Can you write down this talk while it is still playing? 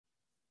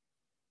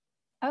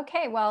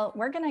Okay, well,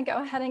 we're going to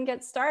go ahead and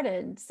get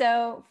started.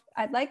 So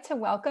I'd like to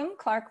welcome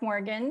Clark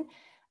Morgan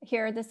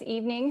here this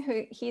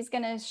evening. He's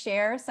going to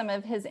share some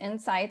of his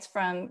insights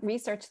from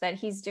research that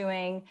he's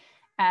doing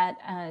at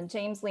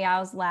James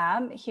Liao's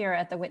lab here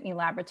at the Whitney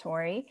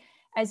Laboratory.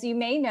 As you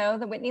may know,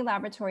 the Whitney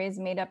Laboratory is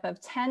made up of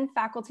 10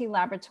 faculty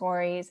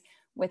laboratories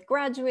with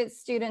graduate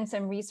students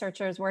and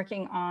researchers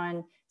working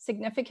on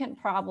significant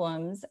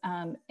problems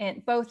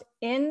both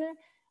in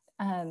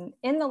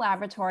the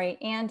laboratory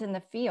and in the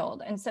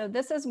field. And so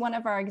this is one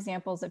of our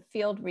examples of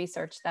field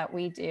research that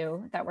we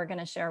do that we're going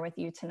to share with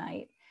you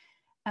tonight.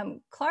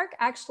 Clark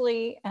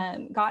actually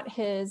got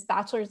his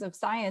Bachelor's of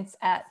Science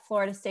at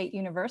Florida State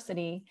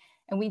University,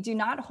 and we do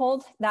not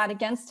hold that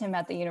against him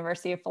at the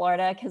University of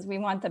Florida because we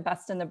want the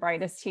best and the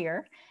brightest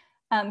here.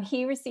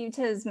 He received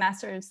his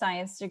Master of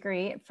Science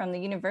degree from the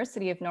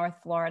University of North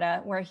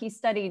Florida, where he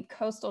studied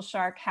coastal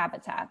shark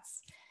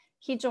habitats.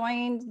 He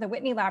joined the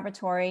Whitney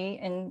Laboratory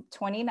in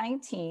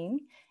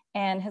 2019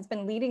 and has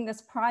been leading this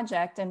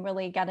project and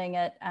really getting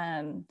it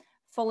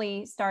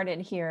fully started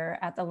here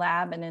at the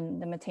lab and in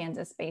the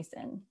Matanzas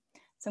Basin.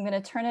 So I'm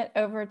going to turn it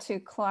over to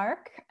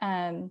Clark.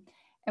 And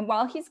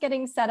while he's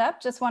getting set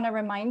up, just want to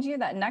remind you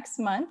that next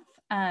month,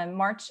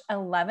 March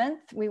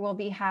 11th, we will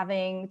be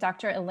having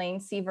Dr.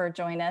 Elaine Seaver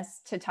join us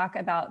to talk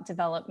about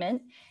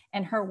development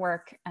and her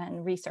work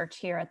and research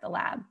here at the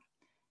lab.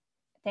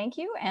 Thank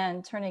you,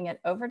 and turning it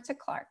over to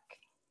Clark.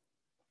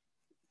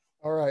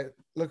 All right,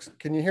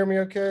 can you hear me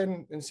okay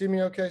and see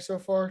me okay so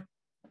far?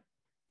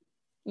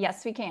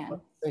 Yes, we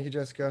can. Thank you,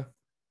 Jessica.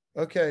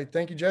 Okay,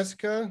 thank you,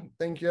 Jessica.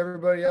 Thank you,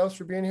 everybody else,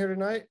 for being here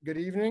tonight. Good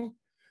evening.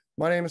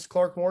 My name is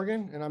Clark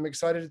Morgan, and I'm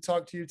excited to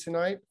talk to you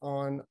tonight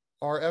on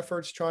our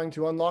efforts trying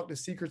to unlock the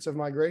secrets of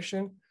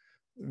migration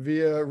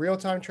via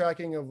real-time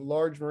tracking of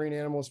large marine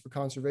animals for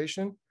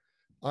conservation.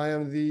 I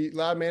am the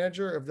lab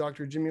manager of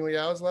Dr. Jimmy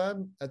Liao's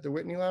lab at the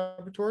Whitney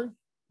Laboratory.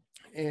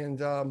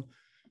 And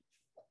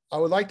I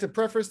would like to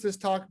preface this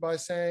talk by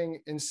saying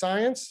in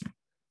science,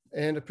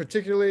 and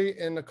particularly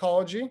in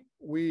ecology,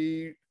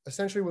 we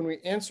essentially, when we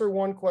answer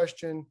one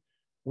question,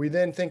 we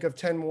then think of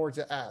 10 more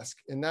to ask.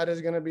 And that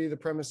is going to be the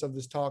premise of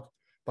this talk.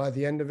 By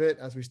the end of it,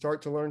 as we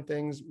start to learn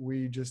things,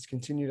 we just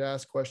continue to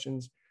ask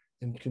questions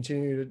and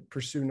continue to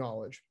pursue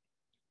knowledge.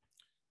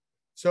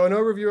 So an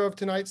overview of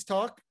tonight's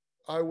talk.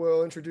 I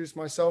will introduce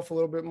myself a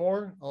little bit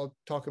more. I'll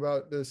talk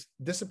about this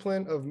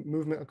discipline of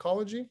movement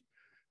ecology.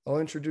 I'll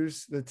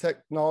introduce the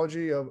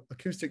technology of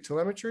acoustic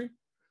telemetry,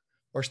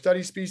 our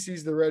study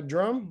species, the red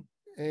drum,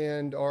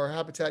 and our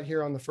habitat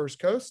here on the First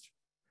Coast.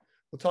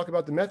 We'll talk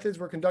about the methods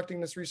we're conducting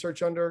this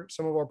research under,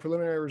 some of our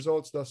preliminary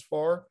results thus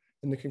far,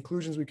 and the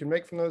conclusions we can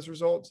make from those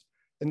results,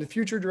 and the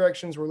future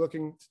directions we're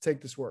looking to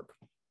take this work.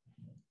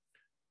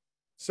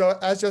 So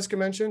as Jessica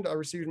mentioned, I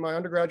received my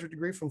undergraduate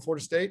degree from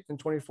Florida State in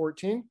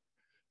 2014.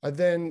 I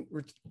then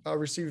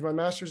received my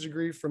master's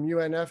degree from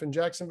UNF in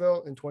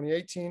Jacksonville in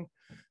 2018.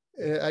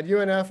 At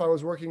UNF, I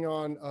was working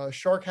on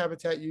shark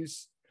habitat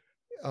use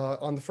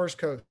on the First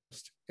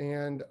Coast.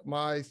 And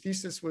my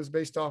thesis was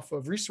based off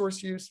of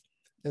resource use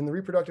and the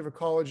reproductive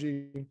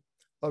ecology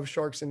of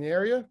sharks in the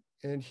area.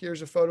 And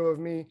here's a photo of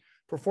me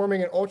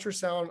performing an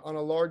ultrasound on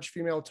a large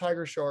female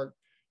tiger shark,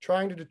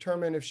 trying to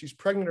determine if she's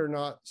pregnant or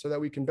not so that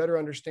we can better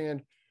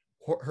understand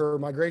her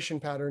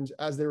migration patterns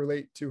as they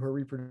relate to her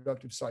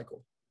reproductive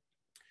cycle.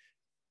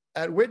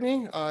 At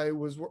Whitney, I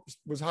was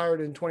hired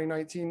in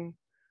 2019,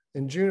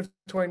 in June of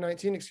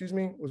 2019,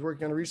 was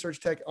working on a research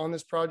tech on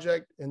this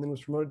project, and then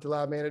was promoted to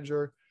lab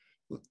manager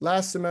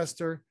last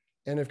semester,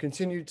 and have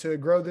continued to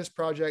grow this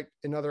project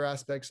in other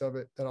aspects of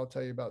it that I'll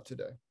tell you about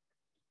today.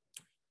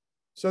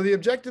 So the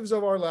objectives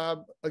of our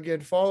lab,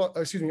 again,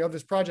 of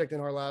this project in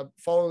our lab,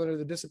 follow under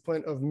the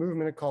discipline of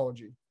movement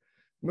ecology.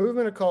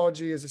 Movement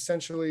ecology is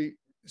essentially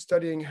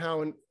studying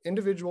how an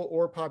individual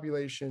or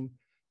population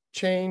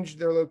change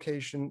their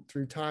location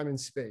through time and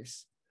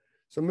space.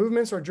 So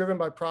movements are driven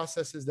by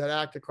processes that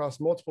act across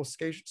multiple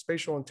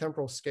spatial and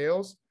temporal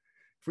scales.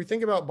 If we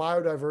think about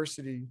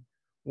biodiversity,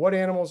 what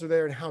animals are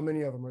there and how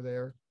many of them are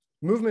there?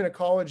 Movement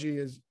ecology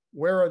is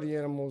where are the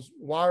animals,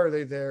 why are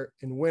they there,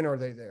 and when are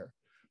they there?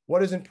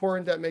 What is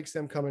important that makes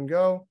them come and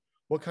go?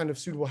 What kind of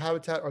suitable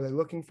habitat are they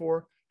looking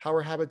for? How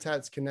are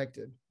habitats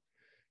connected?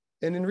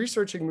 And in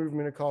researching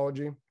movement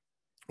ecology,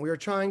 we are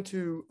trying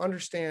to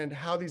understand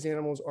how these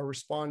animals are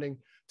responding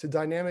to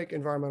dynamic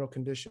environmental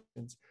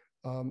conditions,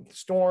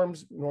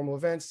 storms, normal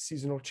events,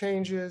 seasonal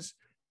changes,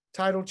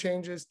 tidal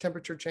changes,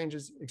 temperature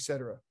changes,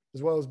 etc.,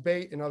 as well as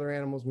bait and other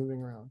animals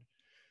moving around.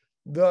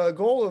 The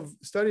goal of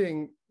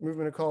studying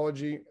movement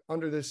ecology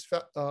under this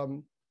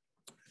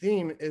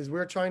theme is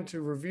we're trying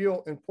to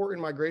reveal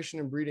important migration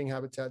and breeding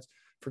habitats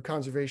for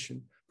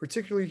conservation,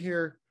 particularly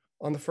here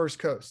on the First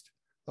Coast.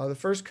 The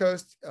First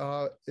Coast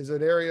is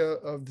an area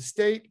of the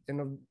state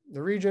and of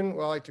the region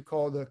what I like to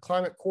call the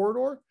climate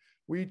corridor.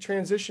 We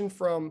transition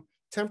from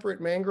temperate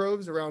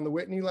mangroves around the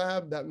Whitney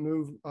Lab that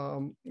move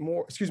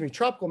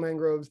tropical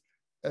mangroves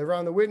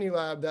around the Whitney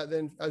Lab that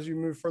then, as you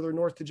move further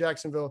north to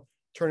Jacksonville,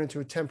 turn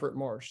into a temperate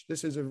marsh.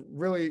 This is a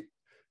really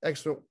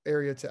excellent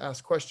area to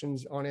ask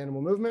questions on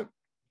animal movement.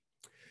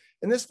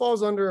 And this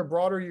falls under a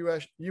broader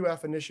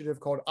UF initiative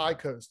called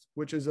iCoast,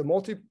 which is a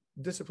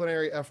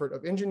multidisciplinary effort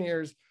of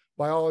engineers,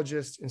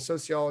 biologists, and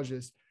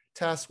sociologists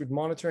tasked with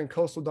monitoring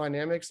coastal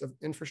dynamics of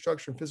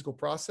infrastructure and physical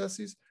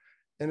processes.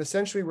 And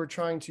essentially, we're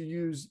trying to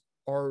use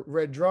our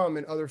red drum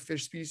and other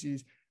fish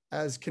species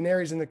as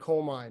canaries in the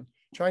coal mine,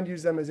 trying to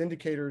use them as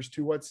indicators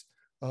to what's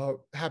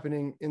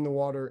happening in the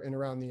water and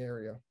around the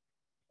area.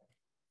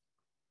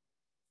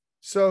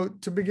 So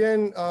to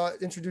begin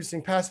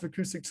introducing passive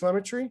acoustic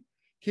telemetry,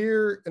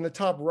 here in the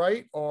top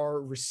right are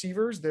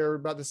receivers. They're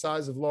about the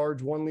size of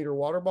large 1 liter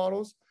water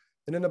bottles.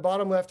 And in the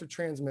bottom left are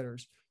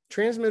transmitters.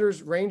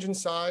 Transmitters range in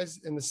size,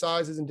 and the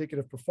size is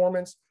indicative of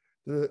performance.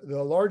 The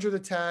larger the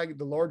tag,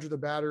 the larger the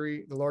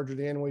battery, the larger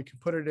the animal you can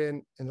put it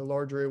in, and the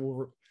larger it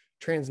will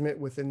transmit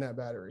within that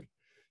battery.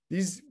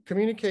 These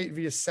communicate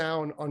via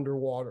sound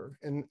underwater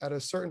and at a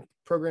certain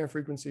program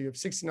frequency of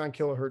 69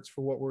 kilohertz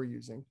for what we're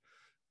using.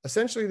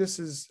 Essentially, this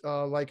is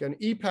like an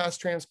e-pass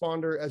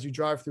transponder as you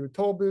drive through a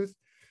toll booth,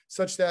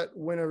 such that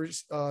when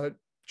a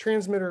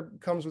transmitter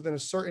comes within a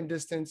certain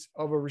distance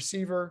of a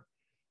receiver,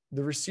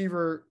 the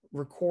receiver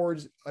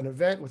records an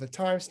event with a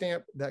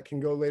timestamp that can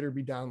go later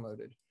be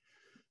downloaded.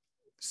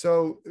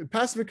 So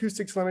passive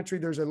acoustic telemetry,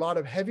 there's a lot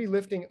of heavy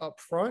lifting up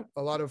front,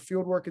 a lot of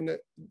field work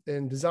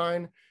in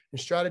design and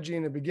strategy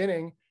in the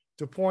beginning,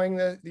 deploying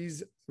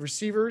these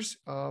receivers,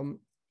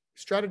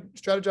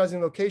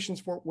 strategizing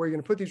locations for where you're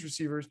going to put these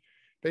receivers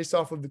based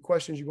off of the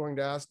questions you're going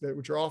to ask,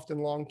 which are often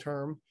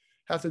long-term.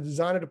 Have to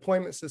design a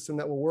deployment system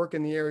that will work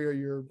in the area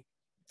you're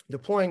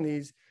deploying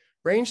these,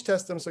 range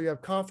test them so you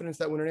have confidence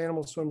that when an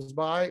animal swims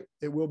by,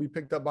 it will be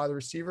picked up by the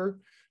receiver.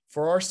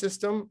 For our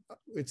system,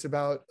 it's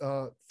about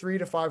 300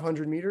 to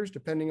 500 meters,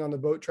 depending on the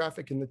boat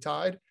traffic and the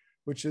tide,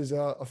 which is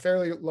a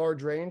fairly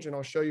large range. And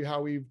I'll show you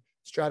how we've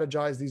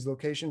strategized these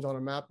locations on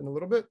a map in a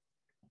little bit.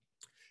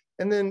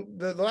 And then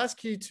the last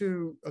key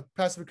to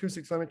passive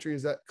acoustic telemetry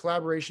is that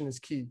collaboration is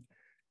key.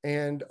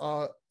 And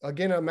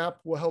again, a map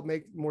will help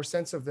make more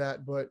sense of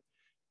that. But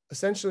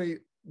essentially,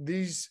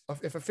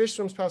 if a fish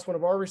swims past one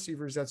of our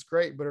receivers, that's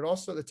great. But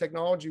the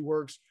technology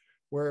works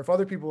where if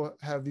other people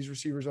have these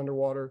receivers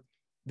underwater,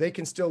 they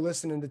can still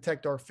listen and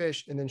detect our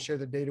fish and then share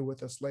the data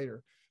with us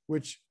later,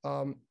 which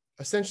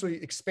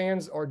essentially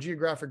expands our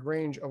geographic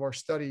range of our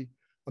study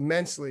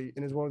immensely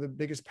and is one of the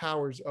biggest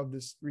powers of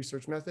this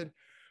research method.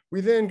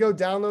 We then go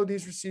download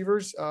these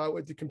receivers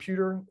with the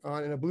computer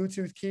in a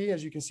Bluetooth key,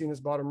 as you can see in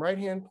this bottom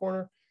right-hand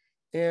corner.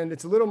 And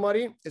it's a little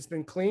muddy. It's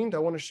been cleaned. I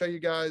want to show you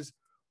guys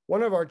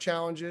one of our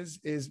challenges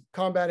is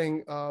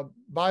combating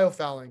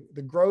biofouling,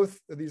 the growth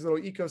of these little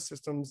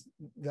ecosystems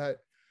that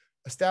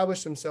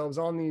establish themselves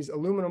on these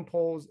aluminum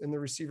poles in the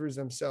receivers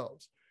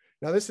themselves.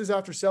 Now, this is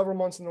after several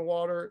months in the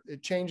water.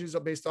 It changes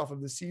based off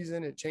of the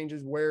season. It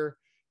changes where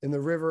in the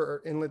river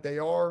or inlet they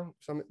are,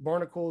 some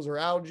barnacles or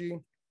algae.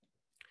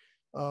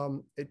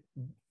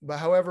 But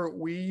however,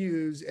 we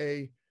use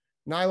a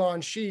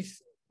nylon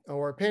sheath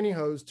or a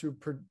pantyhose to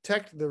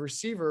protect the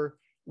receiver.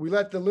 We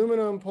let the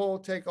aluminum pole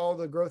take all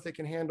the growth it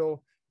can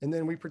handle, and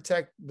then we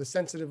protect the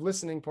sensitive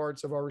listening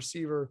parts of our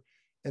receiver.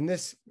 And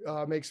this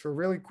makes for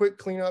really quick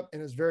cleanup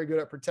and is very good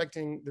at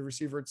protecting the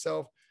receiver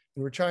itself.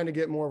 And we're trying to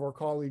get more of our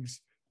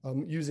colleagues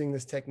using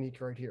this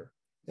technique right here.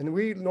 And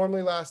we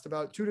normally last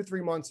about 2 to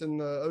 3 months in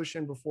the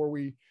ocean before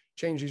we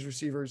change these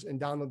receivers and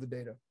download the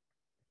data.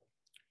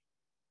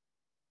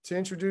 To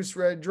introduce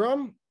red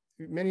drum,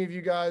 many of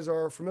you guys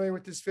are familiar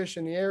with this fish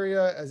in the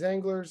area as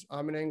anglers.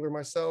 I'm an angler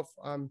myself.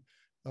 I'm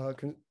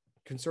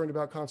concerned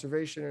about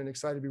conservation and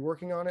excited to be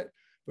working on it.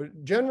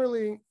 But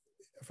generally,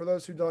 for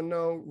those who don't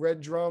know,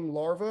 red drum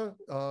larvae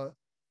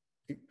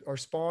are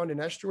spawned in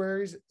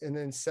estuaries and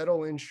then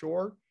settle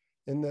inshore.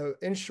 And the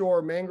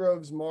inshore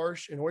mangroves,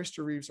 marsh, and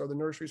oyster reefs are the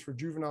nurseries for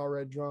juvenile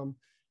red drum.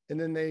 And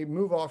then they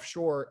move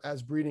offshore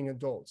as breeding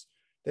adults.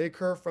 They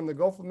occur from the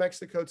Gulf of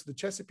Mexico to the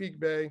Chesapeake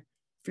Bay,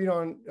 feed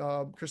on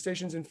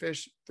crustaceans and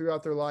fish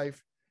throughout their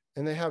life.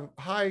 And they have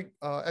high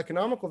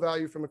economical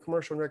value from a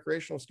commercial and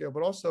recreational scale,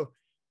 but also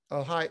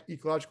a high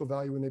ecological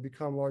value when they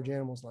become large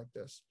animals like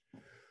this.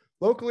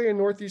 Locally in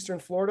northeastern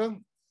Florida,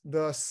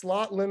 the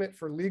slot limit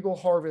for legal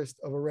harvest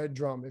of a red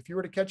drum, if you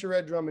were to catch a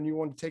red drum and you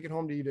wanted to take it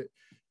home to eat it,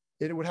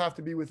 it would have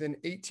to be within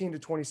 18 to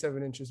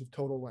 27 inches of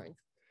total length.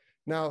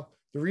 Now,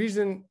 the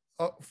reason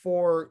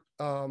for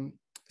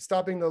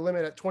stopping the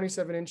limit at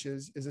 27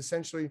 inches is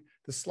essentially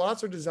the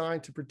slots are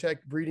designed to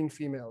protect breeding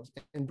females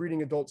and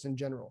breeding adults in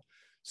general.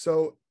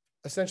 So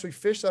essentially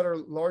fish that are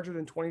larger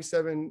than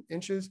 27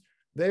 inches,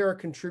 they are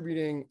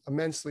contributing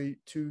immensely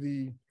to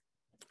the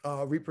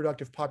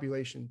reproductive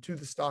population, to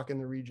the stock in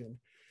the region.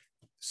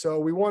 So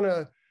we want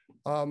to,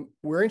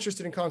 we're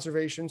interested in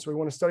conservation. So we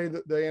want to study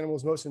the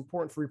animals most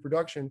important for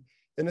reproduction.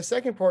 And the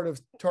second part of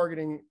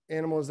targeting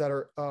animals that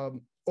are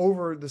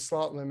over the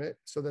slot limit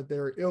so that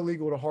they're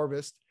illegal to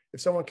harvest, if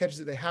someone catches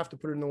it, they have to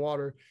put it in the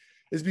water,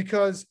 is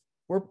because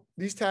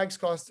these tags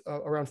cost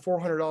around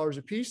 $400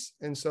 a piece.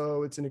 And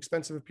so it's an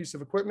expensive piece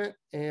of equipment.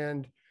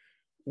 And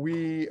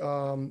we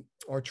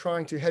are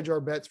trying to hedge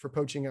our bets for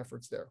poaching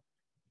efforts there.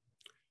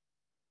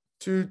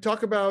 To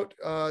talk about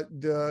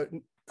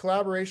the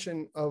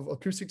collaboration of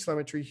acoustic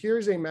telemetry,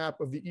 here's a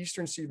map of the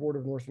eastern seaboard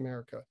of North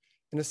America.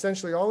 And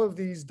essentially all of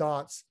these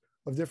dots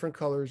of different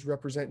colors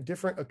represent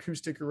different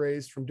acoustic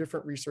arrays from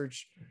different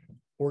research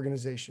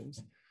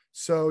organizations.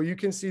 So you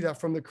can see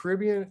that from the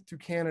Caribbean to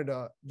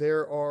Canada,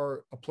 there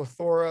are a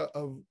plethora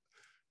of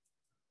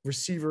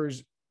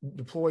receivers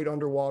deployed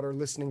underwater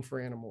listening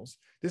for animals.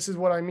 This is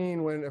what I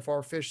mean when if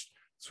our fish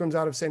swims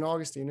out of St.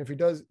 Augustine, if he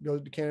does go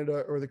to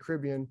Canada or the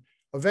Caribbean,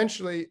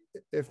 eventually,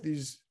 if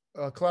these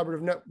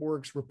collaborative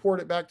networks report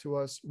it back to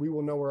us, we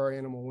will know where our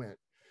animal went.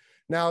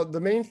 Now, the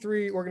main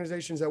three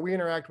organizations that we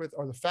interact with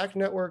are the FACT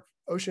Network,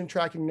 Ocean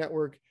Tracking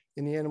Network,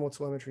 and the Animal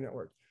Telemetry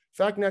Network.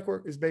 FACT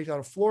Network is based out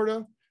of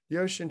Florida. The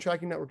Ocean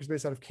Tracking Network is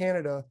based out of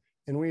Canada,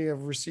 and we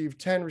have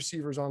received 10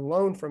 receivers on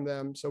loan from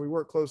them. So we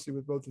work closely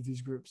with both of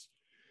these groups.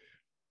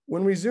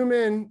 When we zoom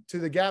in to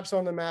the gaps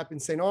on the map in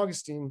St.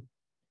 Augustine,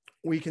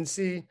 we can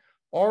see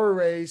our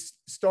array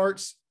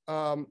starts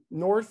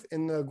north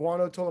in the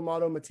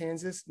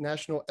Guano-Tolomado-Matanzas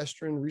National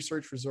Estuarine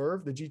Research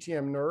Reserve, the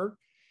GTM-NER,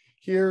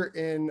 here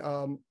in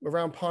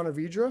around Ponte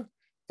Vedra,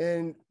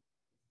 and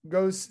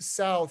goes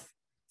south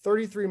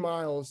 33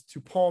 miles to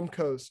Palm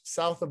Coast,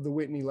 south of the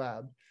Whitney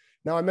Lab.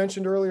 Now, I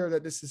mentioned earlier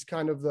that this is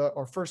kind of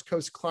our first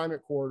coast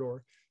climate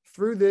corridor.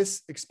 Through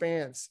this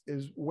expanse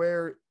is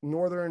where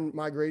northern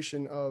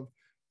migration of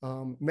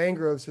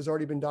mangroves has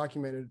already been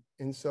documented.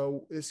 And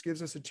so this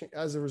gives us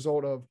as a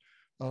result of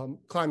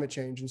climate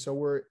change. And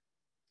so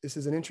this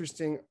is an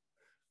interesting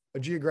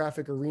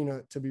geographic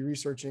arena to be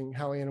researching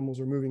how animals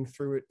are moving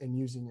through it and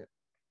using it.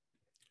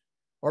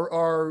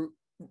 Our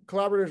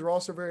collaborators are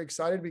also very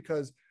excited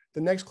because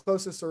the next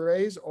closest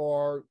arrays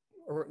are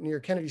near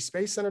Kennedy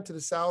Space Center to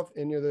the south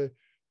and near the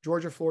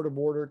Georgia-Florida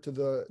border to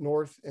the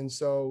north. And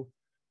so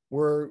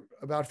we're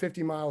about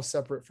 50 miles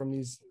separate from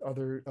these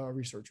other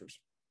researchers.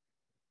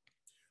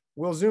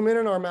 We'll zoom in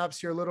on our maps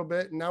here a little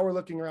bit. Now we're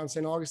looking around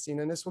St.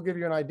 Augustine, and this will give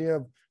you an idea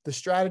of the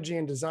strategy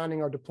in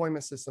designing our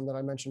deployment system that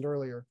I mentioned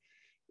earlier.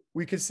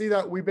 We could see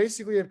that we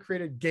basically have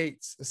created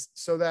gates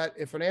so that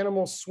if an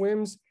animal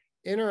swims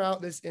in or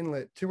out this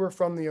inlet to or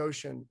from the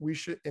ocean,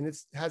 and it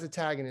has a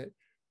tag in it,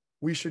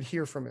 we should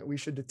hear from it. We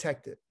should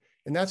detect it.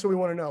 And that's what we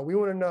want to know. We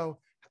want to know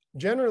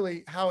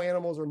generally how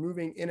animals are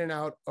moving in and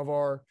out of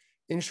our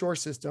inshore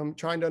system,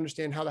 trying to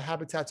understand how the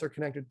habitats are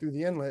connected through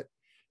the inlet.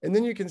 And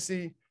then you can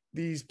see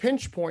these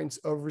pinch points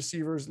of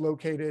receivers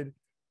located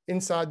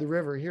inside the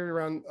river. Here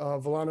around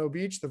Volano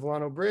Beach, the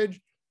Volano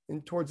Bridge,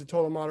 and towards the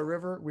Tolomado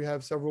River, we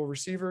have several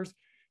receivers.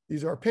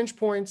 These are pinch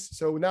points.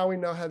 So now we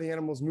know how the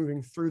animal is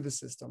moving through the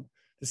system.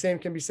 The same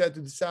can be said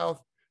to the south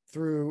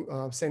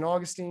through St.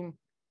 Augustine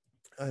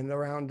and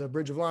around the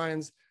Bridge of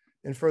Lions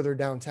and further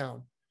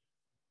downtown.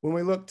 When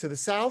we look to the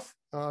south,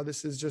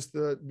 this is just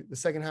the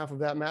second half of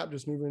that map,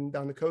 just moving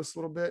down the coast a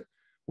little bit.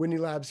 Whitney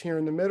Lab's here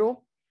in the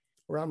middle,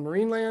 around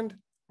Marineland.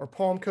 Our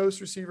Palm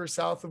Coast receiver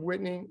south of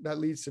Whitney, that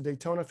leads to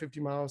Daytona, 50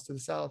 miles to the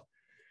south.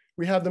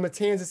 We have the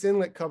Matanzas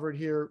Inlet covered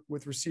here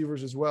with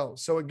receivers as well.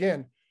 So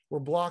again, we're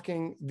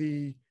blocking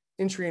the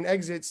entry and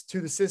exits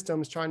to the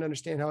systems, trying to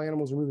understand how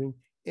animals are moving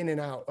in and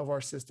out of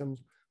our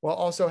systems, while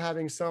also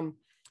having some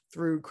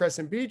through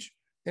Crescent Beach.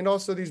 And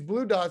also these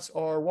blue dots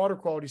are water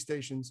quality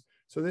stations.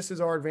 So this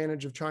is our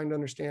advantage of trying to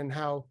understand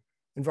how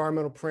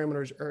environmental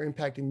parameters are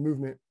impacting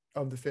movement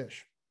of the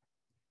fish.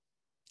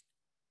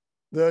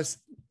 The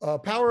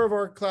power of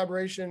our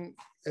collaboration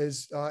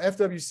is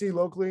FWC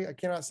locally. I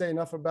cannot say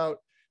enough about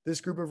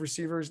this group of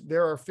receivers.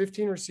 There are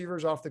 15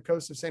 receivers off the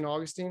coast of St.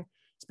 Augustine,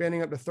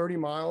 spanning up to 30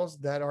 miles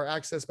that are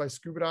accessed by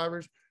scuba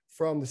divers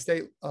from the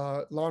state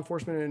law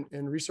enforcement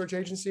and research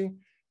agency.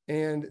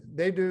 And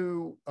they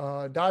do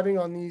diving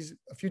on these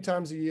a few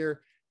times a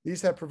year.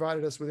 These have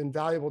provided us with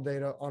invaluable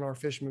data on our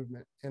fish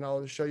movement. And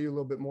I'll show you a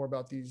little bit more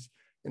about these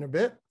in a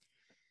bit.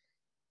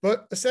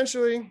 But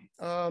essentially,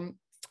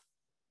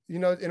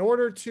 in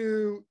order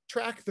to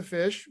track the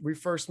fish, we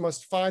first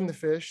must find the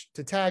fish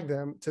to tag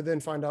them to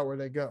then find out where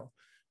they go.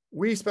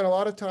 We spent a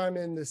lot of time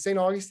in the St.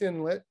 Augustine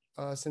Inlet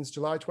since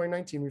July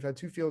 2019. We've had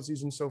 2 field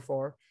seasons so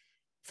far,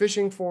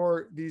 fishing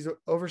for these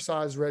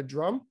oversized red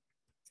drum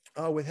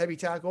with heavy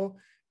tackle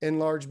and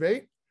large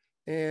bait.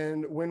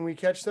 And when we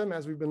catch them,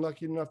 as we've been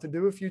lucky enough to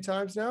do a few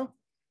times now,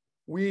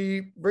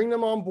 we bring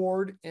them on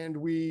board and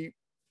we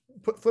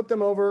flip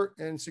them over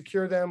and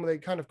secure them. They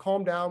kind of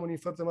calm down when you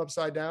flip them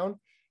upside down.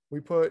 We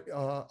put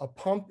a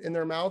pump in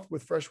their mouth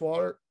with fresh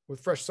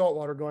salt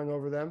water going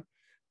over them,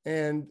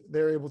 and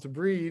they're able to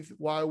breathe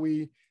while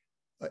we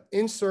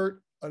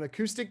insert an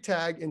acoustic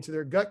tag into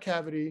their gut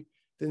cavity,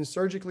 then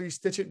surgically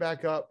stitch it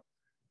back up.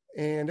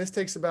 And this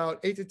takes about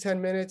 8 to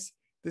 10 minutes.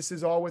 This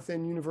is all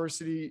within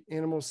university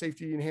animal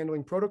safety and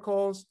handling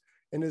protocols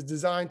and is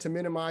designed to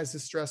minimize the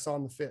stress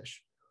on the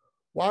fish.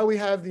 While we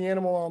have the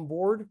animal on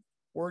board,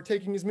 we're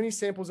taking as many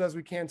samples as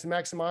we can to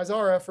maximize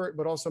our effort,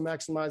 but also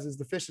maximizes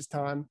the fish's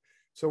time.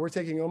 So we're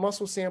taking a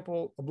muscle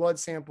sample, a blood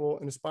sample,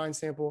 and a spine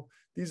sample.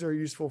 These are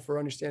useful for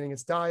understanding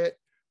its diet,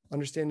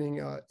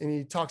 understanding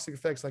any toxic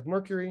effects like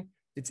mercury,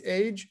 its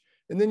age.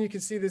 And then you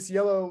can see this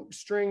yellow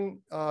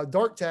string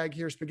dart tag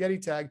here, spaghetti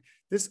tag.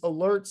 This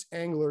alerts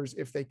anglers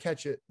if they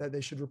catch it that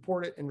they should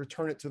report it and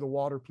return it to the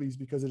water, please,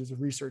 because it is a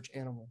research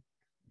animal.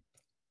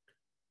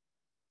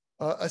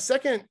 A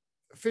second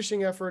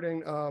fishing effort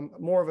and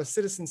more of a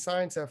citizen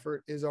science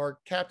effort is our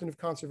Captain of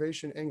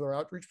Conservation Angler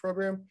Outreach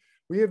Program.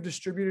 We have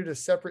distributed a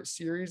separate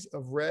series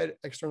of red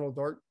external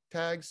dart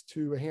tags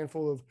to a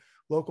handful of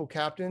local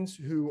captains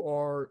who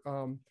are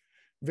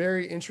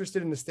very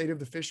interested in the state of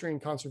the fishery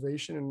and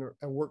conservation,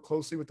 and work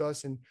closely with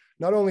us in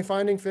not only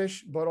finding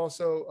fish, but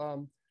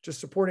also just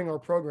supporting our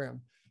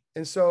program.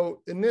 And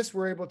so in this,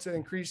 we're able to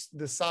increase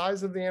the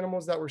size of the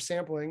animals that we're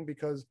sampling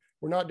because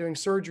we're not doing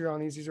surgery on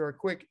these. These are a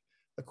quick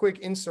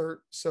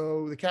insert.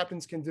 So the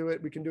captains can do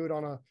it. We can do it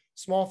on a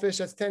small fish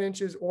that's 10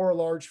 inches or a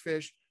large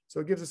fish. So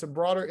it gives us a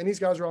broader, and these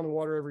guys are on the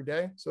water every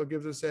day. So it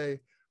gives us a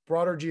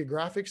broader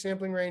geographic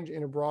sampling range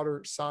and a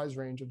broader size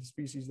range of the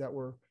species that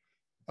we're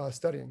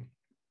studying.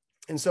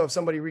 And so if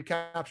somebody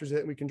recaptures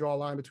it, we can draw a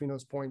line between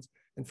those points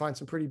and find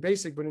some pretty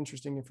basic but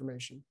interesting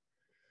information.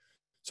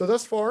 So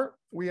thus far,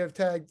 we have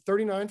tagged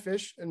 39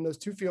 fish in those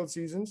 2 field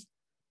seasons.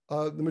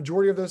 The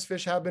majority of those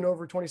fish have been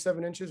over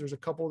 27 inches. There's a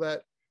couple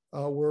that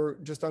were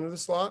just under the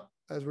slot,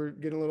 as we're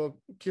getting a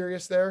little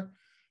curious there.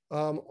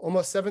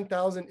 Almost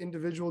 7,000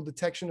 individual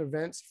detection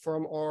events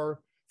from our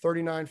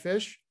 39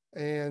 fish.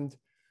 And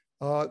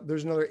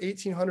there's another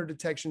 1,800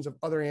 detections of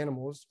other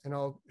animals. And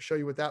I'll show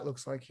you what that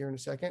looks like here in a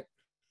second.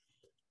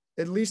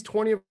 At least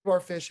 20 of our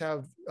fish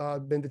have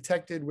been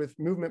detected with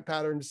movement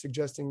patterns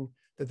suggesting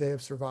that they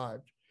have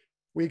survived.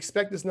 We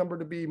expect this number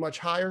to be much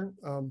higher.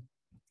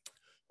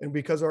 And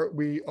because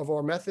of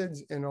our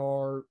methods and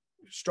our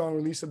strong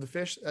release of the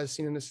fish as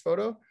seen in this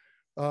photo.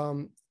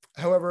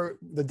 However,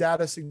 the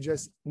data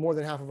suggests more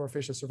than half of our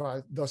fish have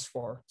survived thus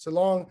far. It's a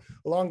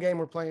long game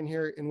we're playing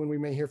here, and when we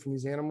may hear from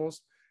these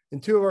animals.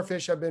 And 2 of our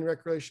fish have been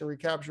recreationally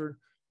recaptured,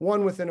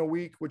 1 within a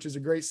week, which is a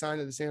great sign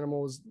that this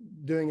animal is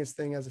doing its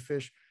thing as a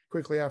fish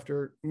quickly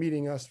after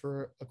meeting us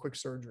for a quick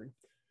surgery.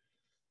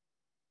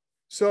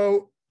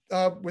 So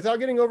without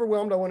getting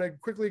overwhelmed, I want to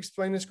quickly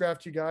explain this graph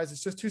to you guys.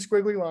 It's just 2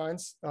 squiggly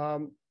lines.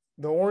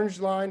 The orange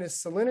line is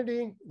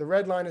salinity, the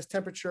red line is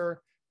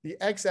temperature, the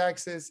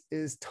x-axis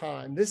is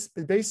time. This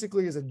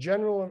basically is a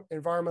general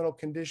environmental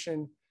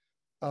condition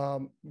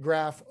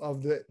graph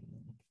of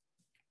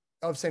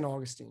St.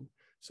 Augustine.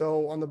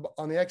 So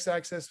on the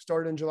x-axis,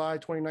 started in July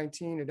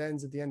 2019, it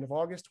ends at the end of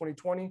August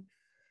 2020.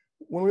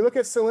 When we look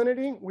at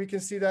salinity, we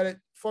can see that it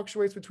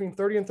fluctuates between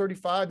 30 and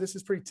 35. This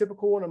is pretty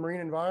typical in a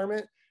marine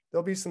environment.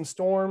 There'll be some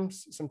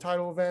storms, some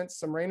tidal events,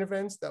 some rain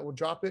events that will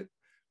drop it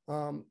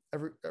on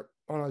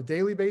a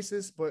daily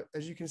basis, but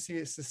as you can see,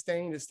 it's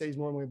sustained. It stays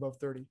normally above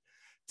 30.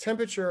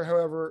 Temperature,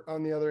 however,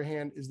 on the other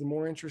hand, is the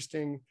more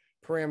interesting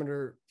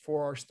parameter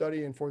for our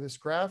study and for this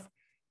graph.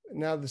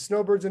 Now, the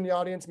snowbirds in the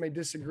audience may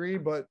disagree,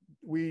 but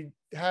we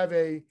have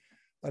an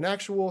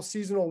actual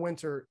seasonal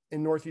winter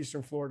in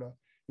northeastern Florida.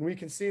 And we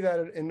can see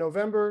that in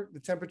November, the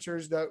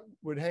temperatures that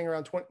would hang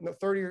around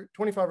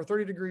 25 or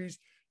 30 degrees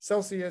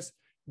Celsius,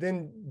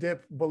 then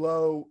dip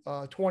below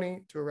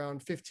 20 to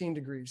around 15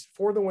 degrees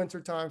for the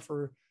winter time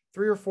for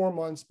 3 or 4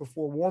 months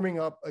before warming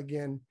up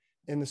again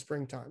in the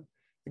springtime.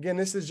 Again,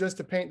 this is just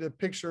to paint the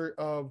picture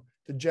of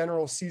the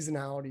general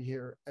seasonality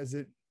here, as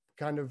it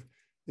kind of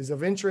is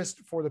of interest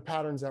for the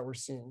patterns that we're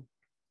seeing.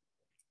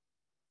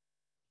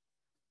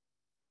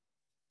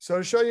 So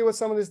to show you what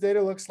some of this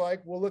data looks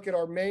like, we'll look at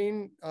our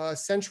main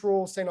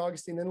central St.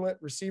 Augustine Inlet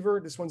receiver.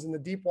 This one's in the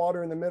deep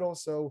water in the middle.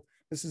 So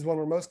this is one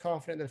we're most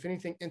confident that if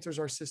anything enters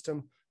our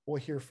system,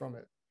 we'll hear from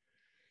it.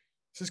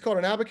 This is called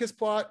an abacus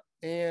plot.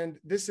 And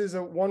this is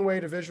one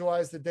way to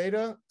visualize the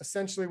data.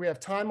 Essentially, we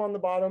have time on the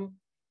bottom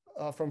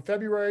from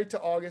February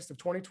to August of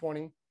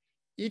 2020.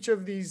 Each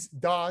of these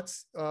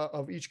dots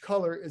of each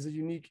color is a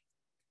unique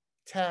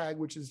tag,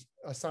 which is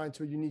assigned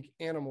to a unique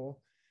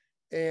animal.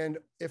 And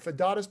if a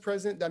dot is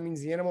present, that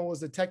means the animal was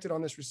detected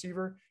on this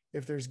receiver.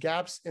 If there's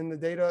gaps in the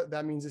data,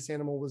 that means this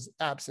animal was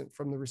absent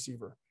from the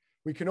receiver.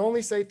 We can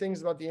only say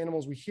things about the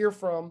animals we hear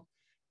from.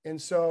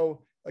 And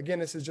so, again,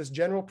 this is just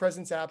general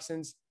presence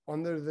absence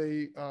under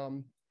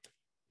the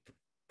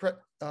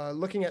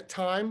looking at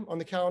time on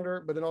the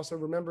calendar, but then also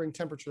remembering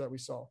temperature that we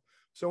saw.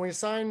 So when we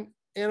assign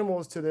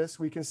animals to this,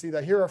 we can see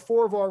that here are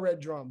 4 of our red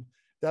drum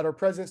that are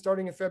present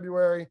starting in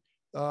February.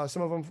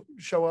 Some of them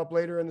show up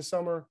later in the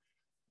summer.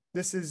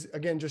 This is,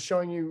 again, just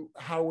showing you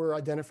how we're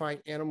identifying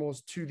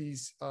animals to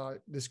these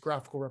this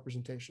graphical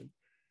representation.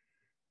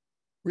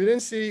 We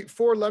then see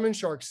 4 lemon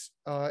sharks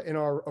in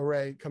our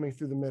array coming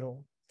through the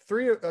middle.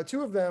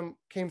 2 of them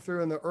came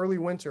through in the early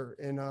winter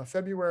in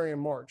February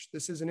and March.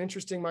 This is an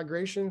interesting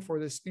migration for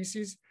this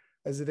species,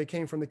 as they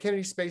came from the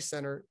Kennedy Space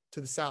Center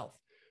to the south.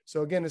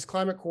 So again, this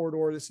climate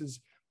corridor, this is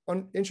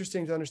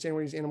interesting to understand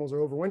where these animals are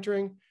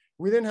overwintering.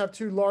 We then have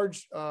 2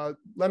 large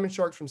lemon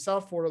sharks from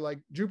South Florida, like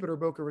Jupiter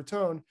Boca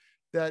Raton,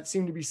 that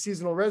seem to be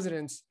seasonal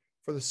residents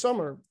for the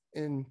summer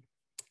in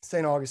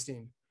St.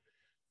 Augustine.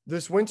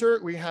 This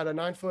winter, we had a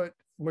 9-foot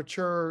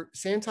mature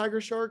sand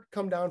tiger shark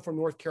come down from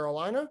North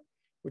Carolina,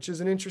 which is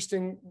an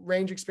interesting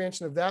range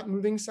expansion of that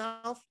moving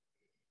south.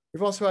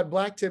 We've also had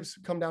black tips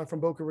come down from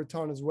Boca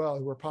Raton as well,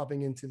 who are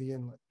popping into the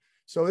inlet.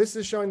 So this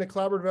is showing the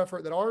collaborative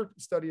effort that our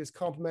study is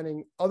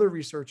complementing other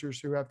researchers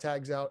who have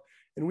tags out,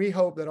 and we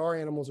hope that our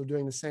animals are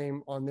doing the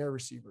same on their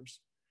receivers.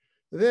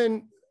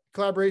 Then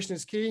collaboration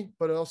is key,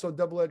 but also a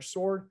double-edged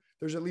sword.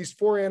 There's at least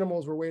 4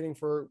 animals we're waiting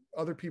for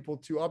other people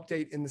to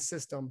update in the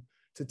system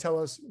to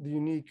tell us the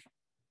unique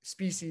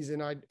species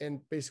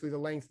and basically the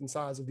length and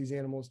size of these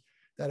animals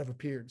that have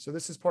appeared. So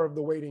this is part of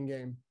the waiting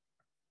game.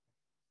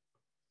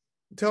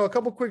 Tell a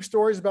couple quick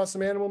stories about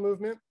some animal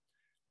movement.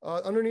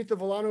 Underneath the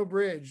Volano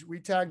Bridge, we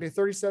tagged a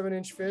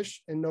 37-inch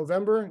fish in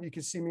November. You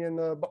can see me in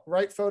the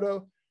right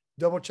photo,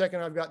 double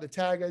checking I've got the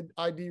tag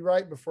ID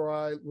right before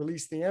I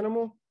release the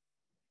animal.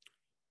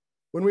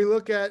 When we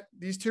look at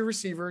these 2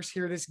 receivers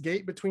here, this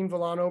gate between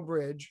Volano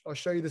Bridge, I'll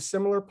show you the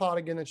similar pot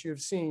again that you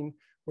have seen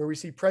where we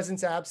see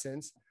presence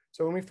absence.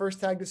 So when we first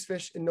tagged this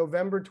fish in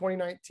November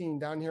 2019,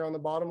 down here on the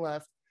bottom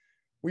left,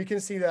 we can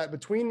see that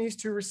between these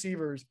 2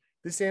 receivers,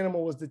 this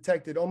animal was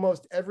detected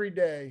almost every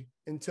day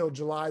until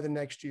July the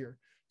next year.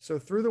 So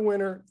through the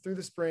winter, through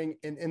the spring,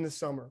 and in the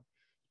summer.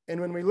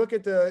 And when we look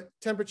at the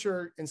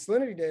temperature and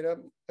salinity data,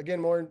 again,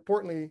 more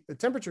importantly, the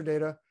temperature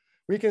data,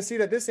 we can see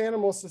that this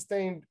animal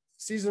sustained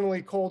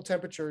seasonally cold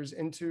temperatures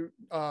into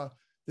the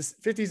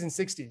 50s and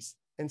 60s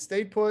and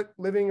stayed put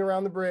living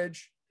around the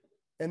bridge.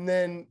 And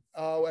then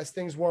as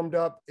things warmed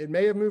up, it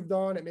may have moved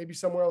on. It may be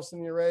somewhere else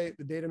in the array.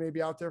 The data may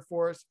be out there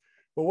for us.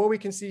 But what we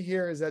can see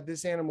here is that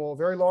this animal, a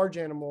very large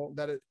animal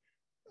that it,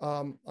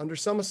 under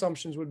some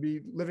assumptions would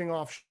be living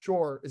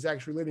offshore, is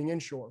actually living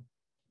inshore,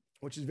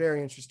 which is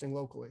very interesting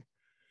locally.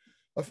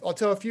 I'll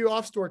tell a few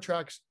offshore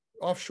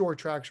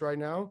tracks right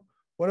now.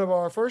 One of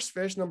our first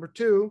fish, number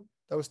 2,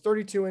 that was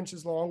 32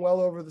 inches long, well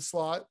over the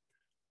slot,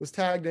 was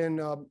tagged in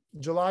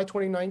July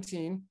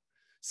 2019.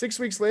 6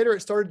 weeks later,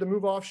 it started to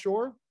move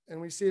offshore,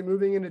 and we see it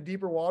moving into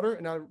deeper water.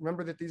 And now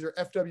remember that these are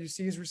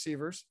FWC's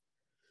receivers.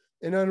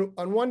 And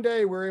on one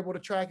day, we were able to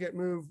track it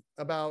move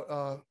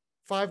about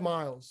 5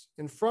 miles.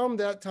 And from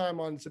that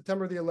time on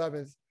September the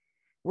 11th,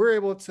 we're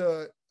able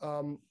to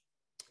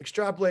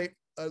extrapolate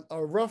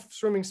a rough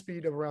swimming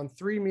speed of around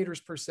 3 meters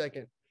per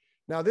second.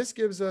 Now, this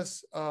gives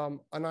us an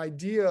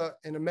idea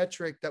and a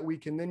metric that we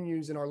can then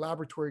use in our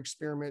laboratory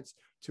experiments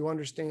to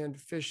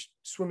understand fish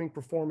swimming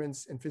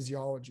performance and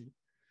physiology.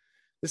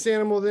 This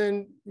animal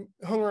then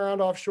hung around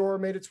offshore,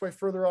 made its way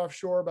further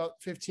offshore about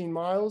 15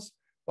 miles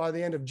by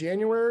the end of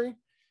January.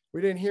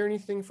 We didn't hear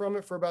anything from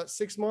it for about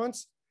 6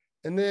 months.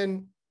 And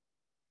then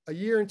a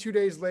year and 2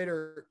 days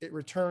later, it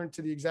returned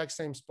to the exact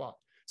same spot.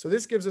 So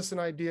this gives us an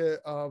idea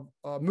of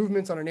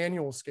movements on an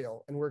annual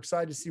scale. And we're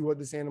excited to see what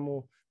this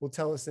animal will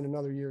tell us in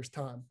another year's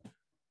time.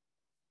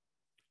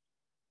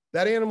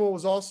 That animal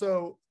was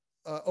also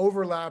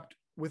overlapped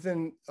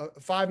within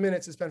 5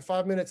 minutes. It spent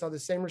 5 minutes on the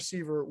same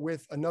receiver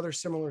with another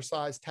similar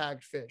size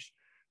tagged fish.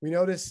 We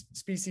notice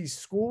species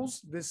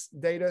schools. This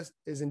data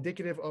is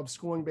indicative of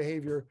schooling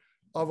behavior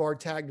of our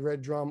tagged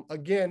red drum.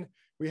 Again,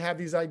 we have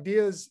these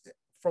ideas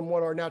from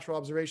what our natural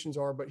observations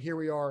are, but here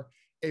we are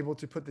able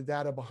to put the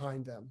data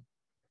behind them.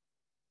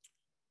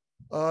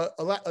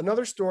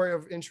 Another story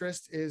of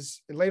interest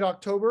is in late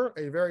October,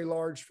 a very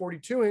large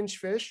 42-inch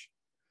fish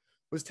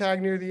was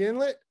tagged near the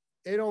inlet.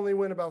 It only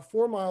went about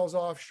 4 miles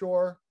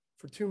offshore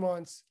for 2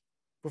 months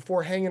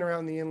before hanging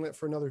around the inlet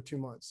for another 2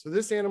 months. So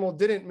this animal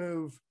didn't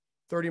move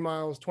 30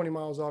 miles, 20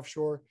 miles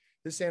offshore.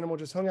 This animal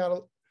just hung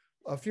out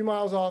a few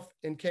miles off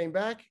and came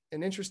back.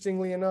 And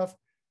interestingly enough,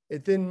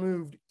 it then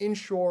moved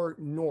inshore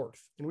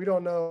north. And we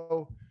don't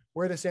know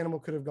where this animal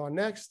could have gone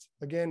next.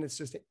 Again, it's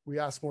just, we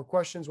ask more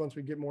questions once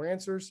we get more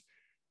answers.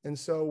 And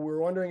so we're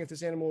wondering if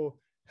this animal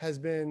has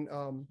been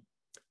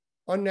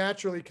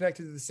unnaturally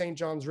connected to the St.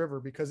 Johns River,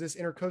 because this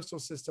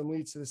intercoastal system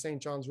leads to the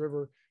St. Johns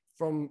River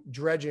from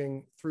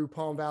dredging through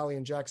Palm Valley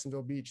and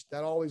Jacksonville Beach.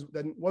 That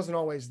wasn't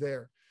always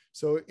there.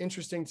 So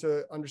interesting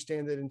to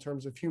understand it in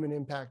terms of human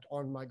impact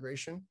on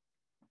migration.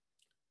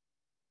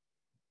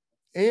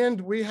 And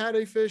we had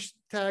a fish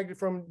tagged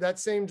from that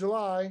same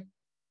July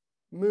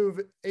move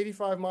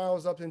 85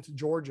 miles up into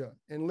Georgia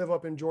and live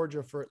up in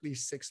Georgia for at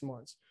least 6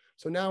 months.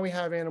 So now we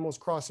have animals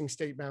crossing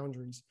state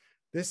boundaries.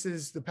 This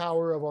is the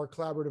power of our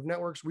collaborative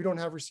networks. We don't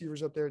have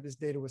receivers up there. This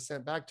data was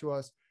sent back to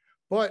us,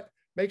 but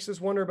makes us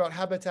wonder about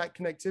habitat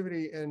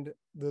connectivity and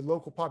the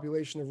local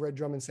population of red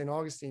drum in St.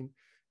 Augustine,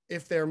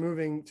 if they're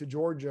moving to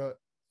Georgia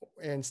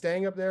and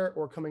staying up there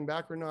or coming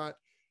back or not.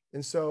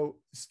 And so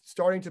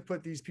starting to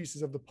put these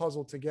pieces of the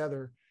puzzle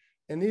together.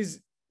 And these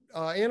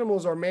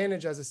animals are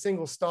managed as a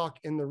single stock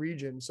in the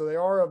region. So they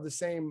are of the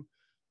same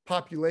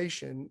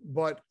population,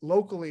 but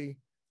locally,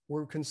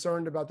 we're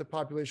concerned about the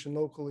population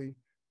locally.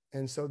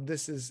 And so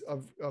this is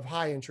of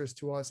high interest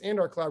to us and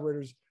our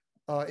collaborators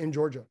in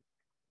Georgia.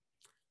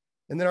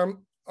 And then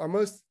our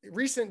most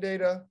recent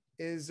data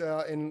is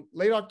in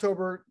late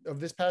October of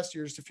this past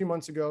year, just a few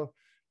months ago,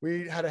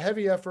 we had a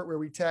heavy effort where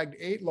we tagged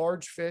 8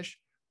 large fish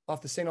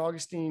off the St.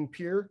 Augustine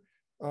Pier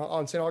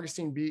on St.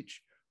 Augustine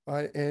Beach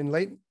in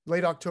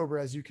late October,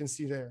 as you can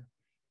see there.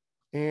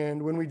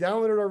 And when we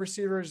downloaded our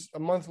receivers a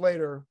month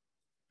later,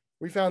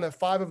 we found that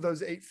 5 of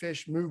those 8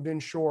 fish moved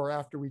inshore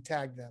after we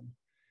tagged them.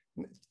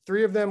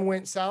 3 of them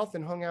went south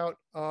and hung out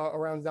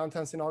around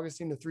downtown St.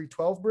 Augustine, the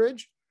 312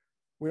 bridge.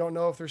 We don't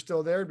know if they're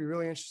still there. It'd be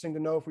really interesting to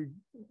know if we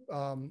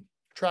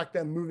track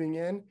them moving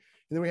in. And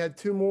then we had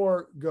 2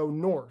 more go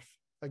north.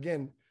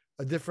 Again,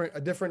 a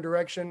different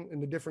direction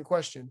and a different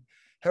question.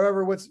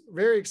 However, what's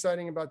very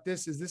exciting about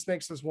this is this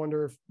makes us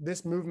wonder if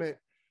this movement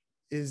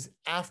is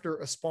after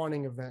a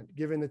spawning event,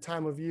 given the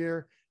time of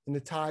year and the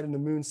tide and the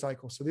moon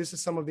cycle. So this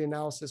is some of the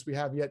analysis we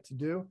have yet to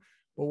do.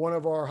 But one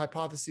of our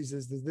hypotheses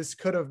is that this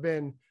could have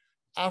been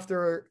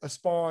after a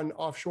spawn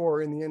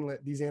offshore in the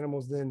inlet. These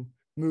animals then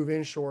move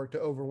inshore to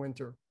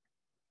overwinter.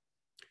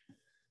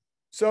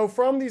 So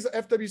from these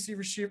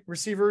FWC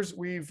receivers,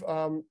 we've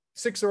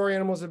 6 of our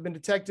animals have been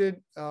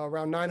detected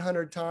around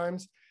 900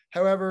 times.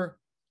 However,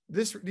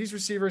 these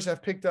receivers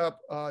have picked up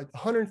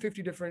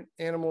 150 different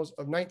animals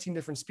of 19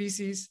 different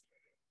species,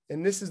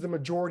 and this is the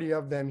majority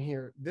of them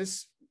here.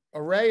 This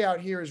array out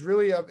here is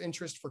really of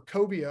interest for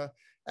cobia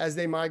as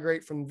they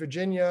migrate from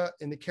Virginia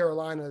and the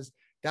Carolinas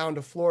down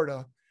to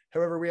Florida.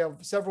 However, we have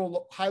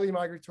several highly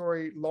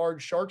migratory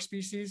large shark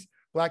species,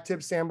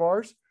 black-tipped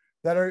sandbars,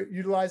 that are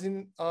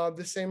utilizing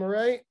the same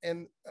array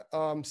and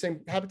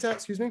same habitat,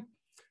 excuse me.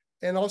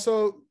 And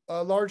also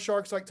large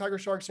sharks like tiger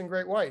sharks and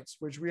great whites,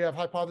 which we have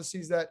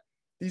hypotheses that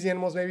these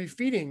animals may be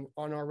feeding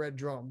on our red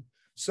drum.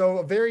 So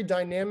a very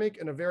dynamic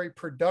and a very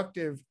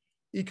productive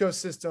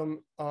ecosystem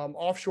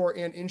offshore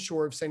and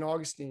inshore of St.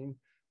 Augustine,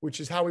 which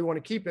is how we want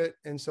to keep it.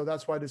 And so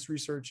that's why this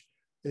research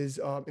is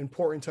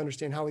important to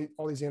understand how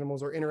all these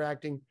animals are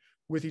interacting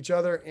with each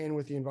other and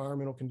with the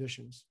environmental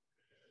conditions.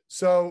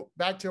 So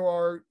back to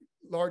our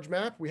large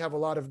map, we have a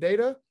lot of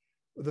data.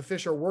 The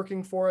fish are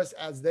working for us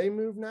as they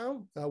move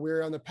now.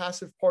 We're on the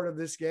passive part of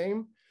this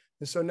game.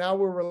 And so now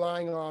we're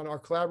relying on our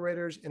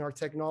collaborators and our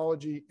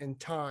technology and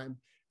time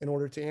in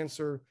order to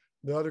answer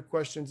the other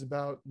questions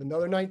about the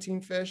other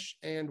 19 fish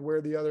and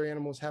where the other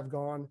animals have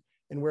gone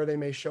and where they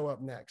may show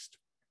up next.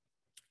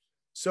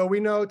 So we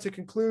know, to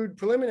conclude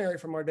preliminary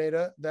from our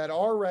data, that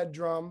our red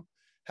drum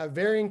have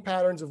varying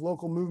patterns of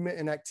local movement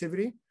and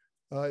activity.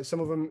 Some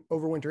of them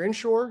overwinter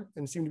inshore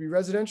and seem to be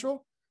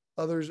residential.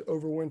 Others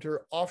overwinter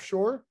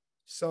offshore.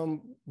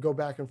 Some go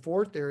back and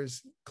forth. There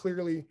is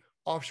clearly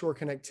offshore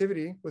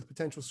connectivity with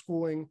potential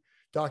schooling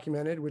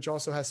documented, which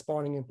also has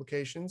spawning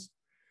implications.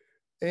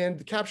 And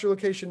the capture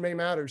location may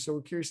matter. So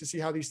we're curious to see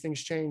how these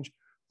things change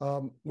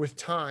with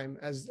time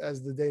as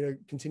the data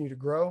continue to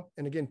grow.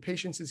 And again,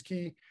 patience is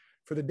key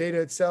for the data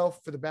itself,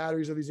 for the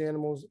batteries of these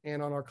animals,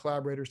 and on our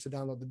collaborators to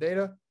download the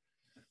data.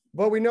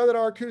 But we know that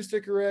our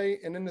acoustic array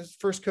and in this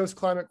First Coast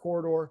Climate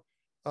Corridor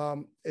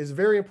is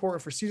very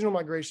important for seasonal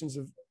migrations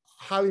of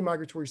highly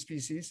migratory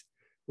species.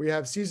 We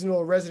have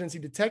seasonal residency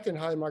detected in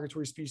highly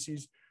migratory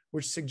species,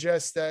 which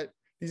suggests that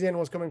these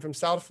animals coming from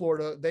South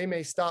Florida, they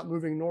may stop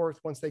moving north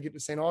once they get to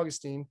St.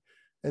 Augustine.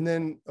 And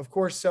then, of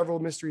course, several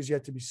mysteries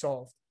yet to be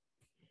solved.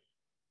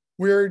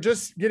 We're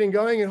just getting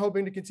going and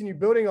hoping to continue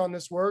building on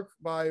this work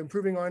by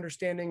improving our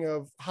understanding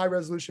of high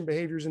resolution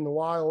behaviors in the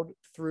wild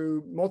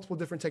through multiple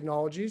different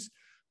technologies.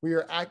 We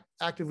are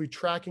actively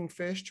tracking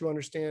fish to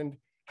understand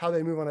how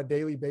they move on a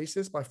daily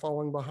basis by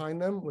following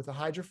behind them with a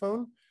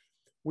hydrophone.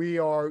 We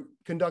are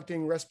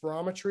conducting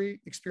respirometry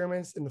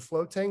experiments in the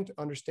float tank to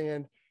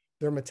understand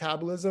their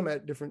metabolism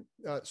at different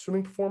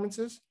swimming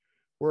performances.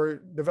 We're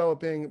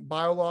developing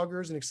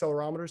biologgers and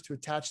accelerometers to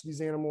attach to these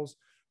animals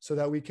so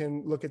that we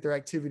can look at their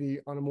activity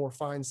on a more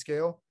fine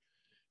scale.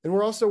 And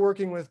we're also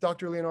working with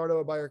Dr.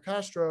 Leonardo Abayer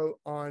Castro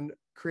on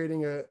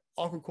creating an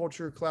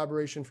aquaculture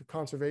collaboration for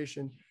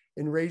conservation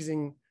and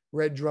raising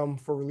red drum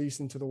for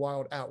release into the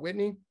wild at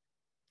Whitney,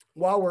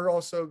 while we're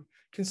also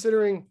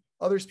considering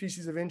other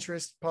species of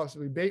interest,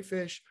 possibly bait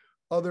fish,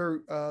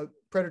 other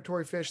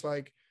predatory fish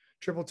like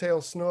triple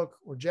tail snook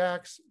or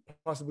jacks,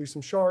 possibly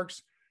some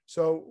sharks.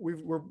 So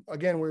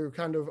we're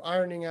kind of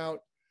ironing out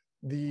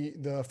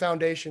the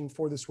foundation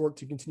for this work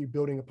to continue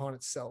building upon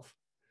itself.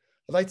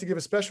 I'd like to give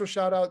a special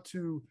shout out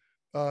to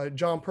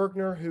John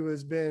Perkner, who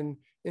has been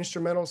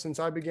instrumental since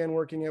I began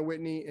working at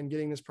Whitney and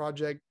getting this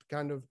project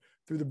kind of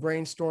through the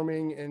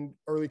brainstorming and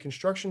early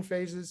construction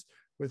phases,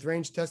 with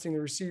range testing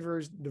the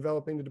receivers,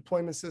 developing the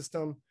deployment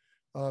system,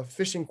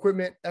 fishing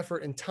equipment,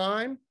 effort, and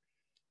time.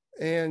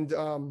 And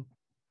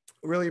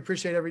really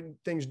appreciate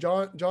everything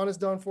John has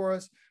done for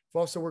us. We've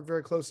also worked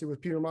very closely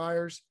with Peter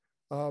Myers,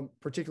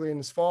 particularly in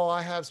this fall.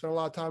 I have spent a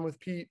lot of time with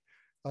Pete,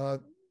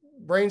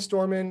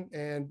 brainstorming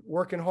and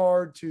working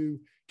hard to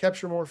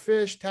capture more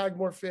fish, tag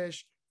more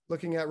fish,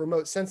 looking at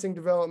remote sensing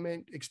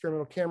development,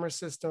 experimental camera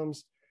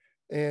systems,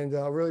 and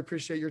really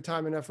appreciate your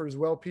time and effort as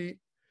well, Pete.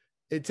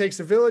 It takes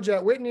a village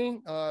at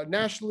Whitney,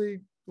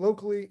 nationally,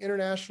 locally,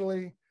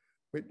 internationally,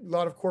 with a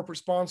lot of corporate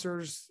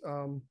sponsors.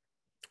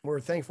 We're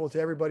thankful to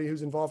everybody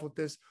who's involved with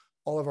this,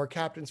 all of our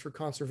captains for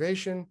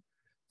conservation,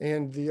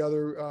 and the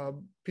other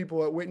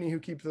people at Whitney who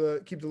keep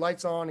the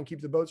lights on and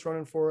keep the boats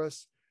running for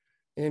us,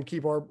 and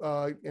keep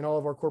our and all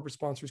of our corporate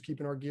sponsors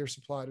keeping our gear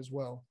supplied as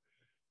well,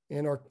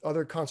 and our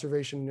other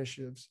conservation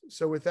initiatives.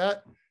 So with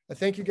that, I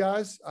thank you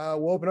guys.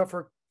 We'll open up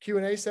for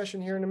Q&A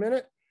session here in a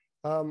minute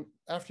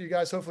after you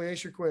guys hopefully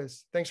ace your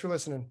quiz. Thanks for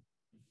listening.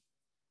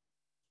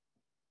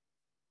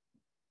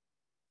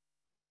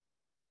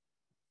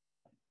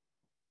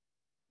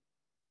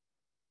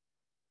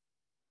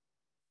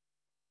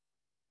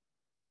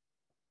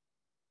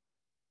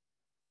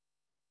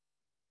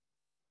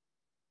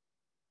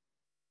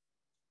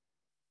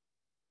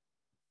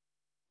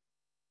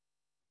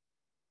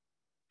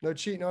 No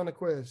cheating on the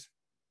quiz.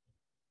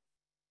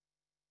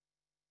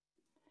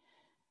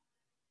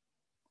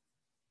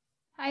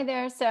 Hi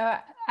there. So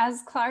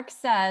as Clark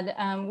said,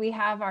 we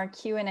have our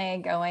Q&A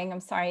going.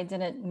 I'm sorry I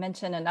didn't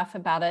mention enough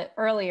about it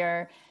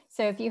earlier.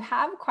 So if you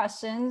have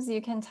questions,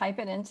 you can type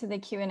it into the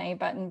Q&A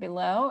button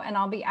below, and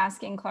I'll be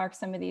asking Clark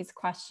some of these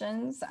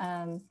questions.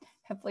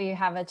 Hopefully you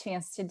have a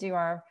chance to do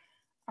our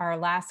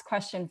last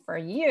question for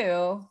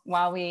you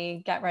while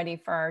we get ready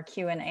for our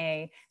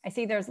Q&A. I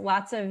see there's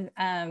lots of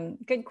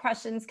good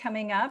questions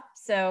coming up,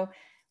 so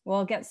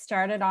we'll get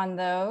started on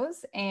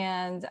those.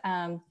 And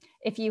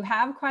if you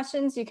have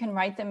questions, you can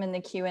write them in the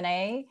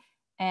Q&A,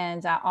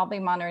 and I'll be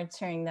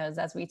monitoring those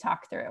as we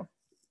talk through.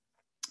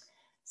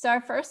 So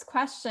our first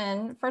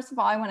question, first of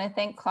all, I want to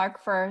thank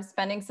Clark for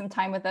spending some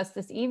time with us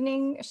this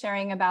evening,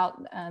 sharing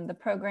about the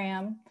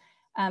program.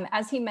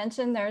 As he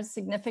mentioned, there's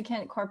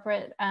significant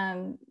corporate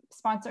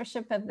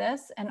sponsorship of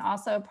this, and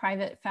also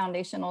private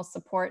foundational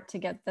support to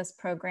get this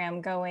program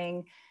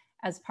going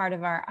as part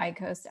of our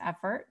ICOST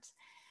effort.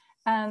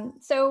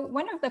 So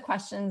one of the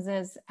questions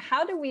is,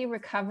 how do we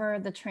recover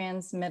the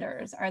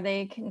transmitters? Are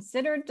they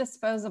considered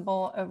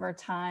disposable over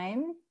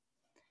time?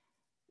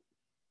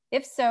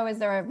 If so, is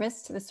there a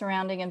risk to the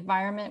surrounding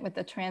environment with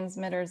the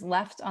transmitters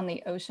left on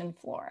the ocean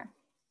floor?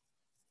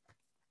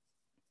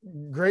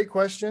 Great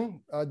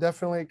question.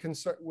 Definitely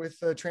concerned with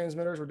the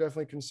transmitters. We're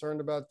definitely concerned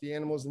about the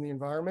animals in the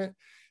environment.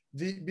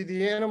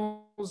 The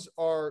animals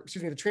are,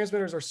 excuse me, the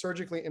transmitters are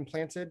surgically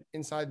implanted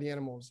inside the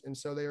animals. And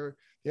so the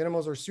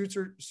animals are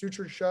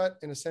sutured shut,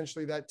 and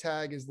essentially that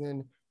tag is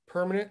then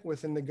permanent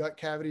within the gut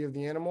cavity of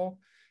the animal.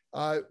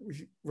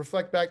 If you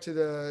reflect back to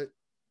the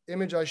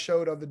image I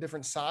showed of the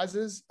different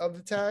sizes of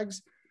the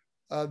tags,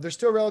 they're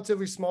still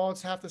relatively small.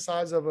 It's half the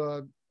size of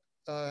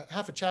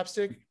half a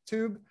chapstick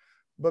tube.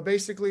 But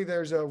basically,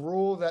 there's a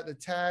rule that the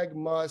tag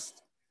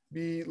must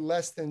be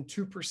less than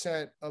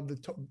 2% of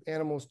the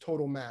animal's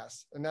total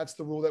mass. And that's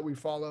the rule that we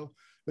follow.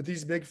 With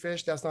these big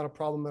fish, that's not a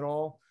problem at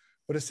all.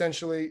 But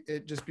essentially,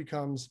 it just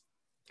becomes,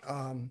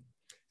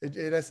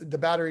 the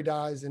battery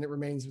dies and it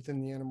remains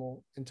within the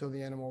animal until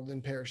the animal then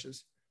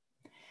perishes.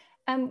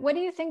 What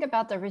do you think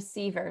about the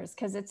receivers?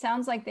 Because it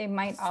sounds like they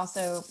might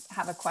also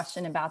have a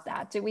question about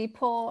that. Do we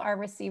pull our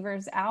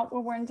receivers out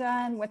when we're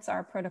done? What's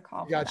our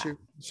protocol for Got you.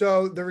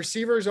 So the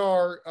receivers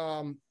are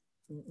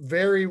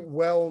very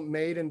well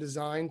made and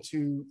designed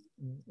to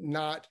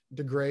not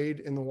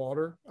degrade in the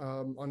water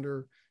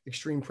under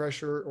extreme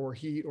pressure or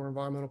heat or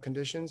environmental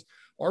conditions.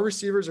 Our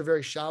receivers are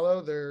very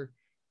shallow. They're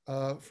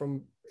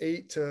from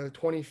 8 to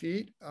 20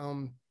 feet.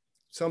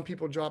 Some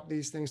people drop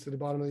these things to the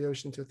bottom of the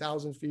ocean to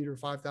 1,000 feet or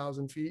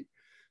 5,000 feet.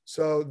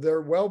 So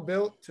they're well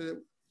built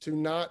to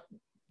not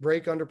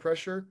break under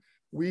pressure.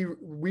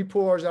 We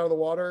pull ours out of the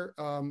water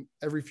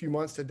every few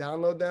months to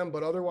download them,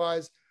 but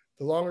otherwise,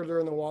 the longer they're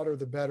in the water,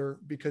 the better,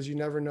 because you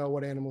never know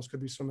what animals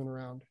could be swimming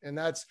around. And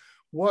that's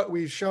what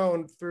we've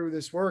shown through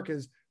this work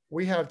is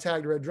we have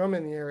tagged red drum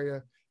in the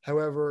area.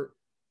 However,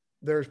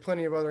 there's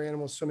plenty of other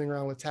animals swimming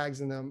around with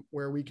tags in them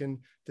where we can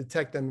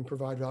detect them and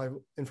provide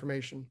valuable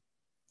information.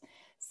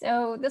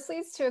 So this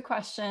leads to a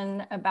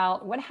question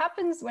about what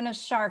happens when a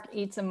shark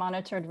eats a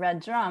monitored red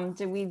drum?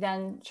 Do we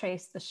then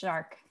trace the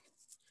shark?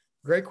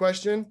 Great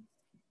question.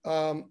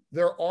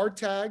 There are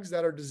tags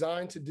that are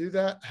designed to do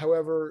that.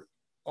 However,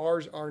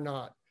 ours are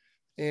not.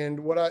 And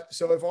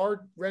so if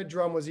our red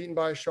drum was eaten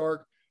by a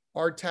shark,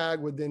 our tag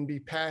would then be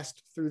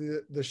passed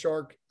through the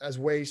shark as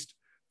waste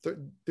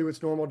through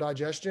its normal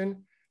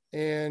digestion,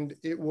 and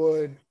it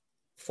would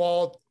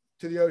fall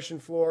to the ocean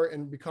floor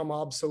and become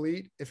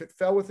obsolete. If it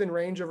fell within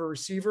range of a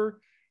receiver,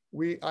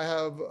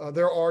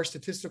 there are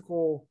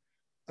statistical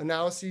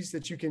analyses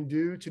that you can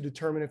do to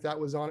determine if it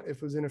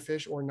was in a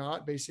fish or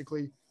not,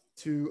 basically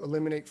to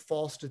eliminate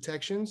false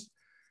detections.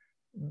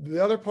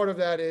 The other part of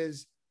that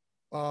is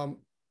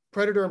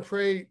predator and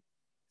prey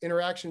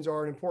interactions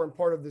are an important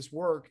part of this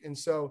work. And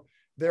so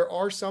there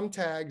are some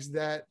tags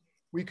that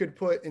we could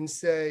put in,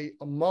 say,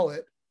 a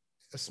mullet,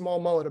 a small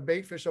mullet, a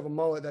bait fish of a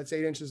mullet that's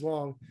 8 inches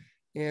long.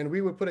 And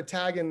we would put a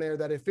tag in there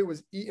that if it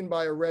was eaten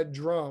by a red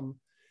drum,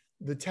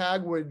 the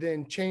tag would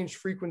then change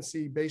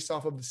frequency based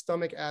off of the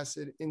stomach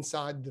acid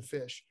inside the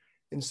fish.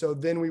 And so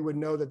then we would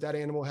know that that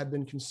animal had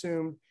been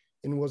consumed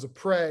and was a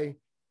prey,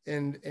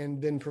 and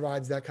then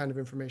provides that kind of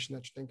information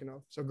that you're thinking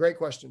of. So great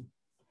question.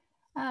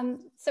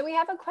 So we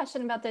have a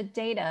question about the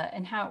data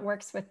and how it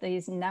works with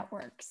these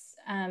networks.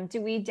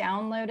 Do we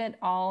download it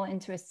all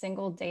into a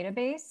single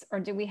database,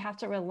 or do we have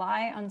to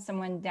rely on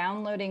someone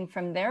downloading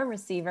from their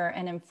receiver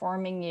and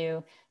informing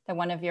you that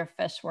one of your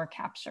fish were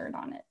captured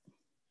on it?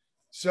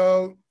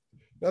 So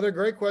another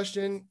great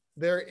question.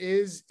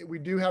 We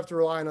do have to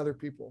rely on other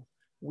people.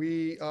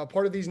 we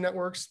part of these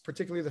networks,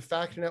 particularly the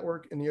FACT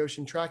network and the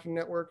Ocean Tracking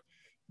Network,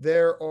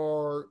 there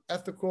are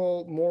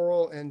ethical,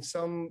 moral, and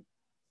some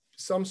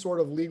sort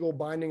of legal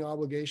binding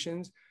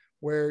obligations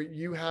where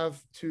you have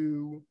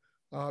to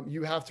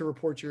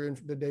report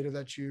the data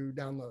that you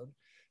download.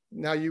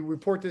 Now you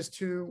report this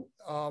to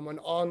an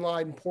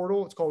online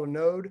portal. It's called a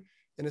node.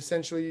 And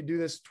essentially you do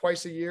this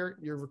twice a year.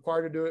 You're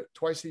required to do it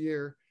twice a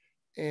year.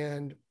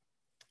 And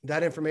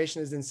that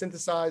information is then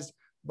synthesized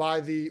by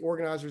the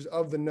organizers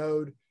of the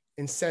node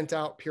and sent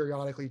out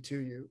periodically to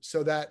you,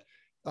 so that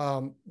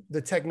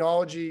the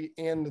technology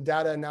and the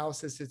data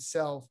analysis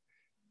itself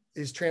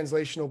is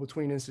translational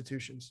between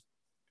institutions.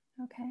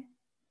 Okay.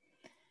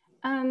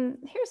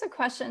 Here's a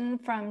question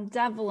from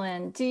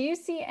Devlin. Do you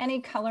see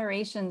any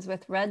colorations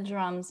with red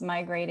drums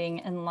migrating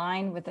in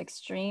line with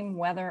extreme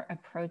weather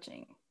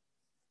approaching?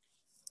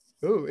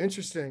 Oh,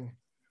 interesting.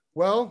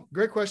 Well,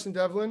 great question,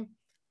 Devlin.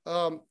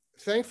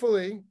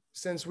 Thankfully,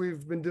 since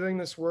we've been doing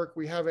this work,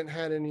 we haven't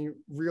had any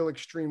real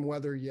extreme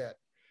weather yet,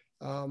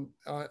 on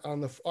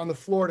the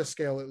Florida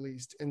scale at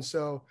least. And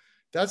so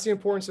that's the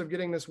importance of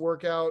getting this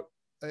work out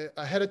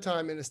ahead of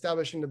time and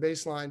establishing the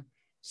baseline,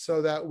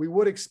 so that we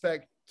would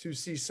expect to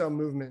see some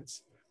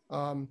movements.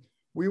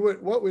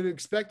 What we'd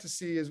expect to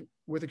see is,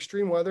 with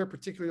extreme weather,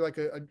 particularly like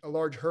a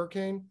large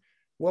hurricane,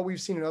 what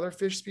we've seen in other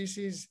fish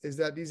species is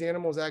that these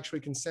animals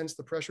actually can sense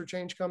the pressure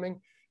change coming,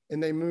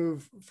 and they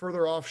move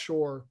further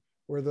offshore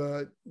where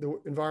the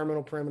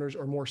environmental parameters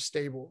are more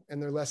stable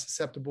and they're less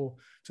susceptible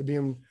to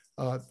being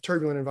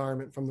turbulent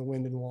environment from the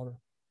wind and water.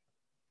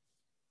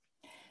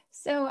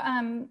 So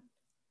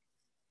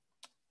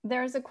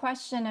there's a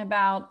question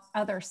about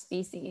other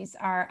species.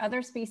 Are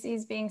other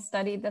species being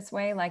studied this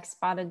way, like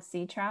spotted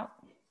sea trout?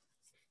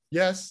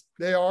 Yes,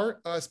 they are.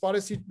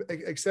 Spotted sea,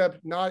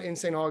 except not in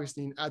St.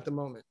 Augustine at the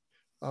moment.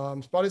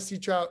 Spotted sea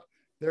trout,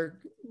 they're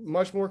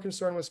much more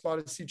concerned with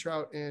spotted sea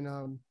trout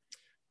in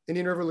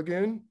Indian River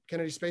Lagoon,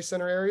 Kennedy Space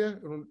Center area.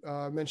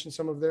 Mentioned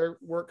some of their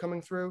work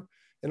coming through,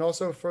 and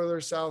also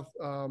further south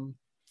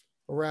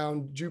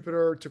around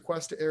Jupiter,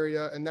 Tequesta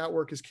area, and that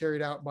work is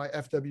carried out by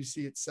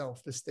FWC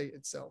itself, the state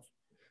itself.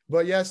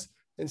 But yes,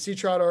 and sea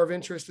trout are of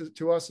interest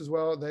to us as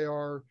well. They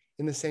are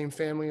in the same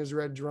family as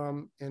red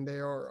drum, and they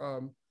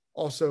are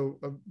also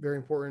a very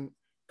important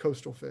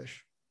coastal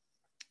fish.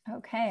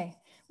 Okay,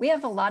 we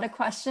have a lot of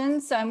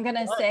questions, so I'm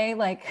gonna say,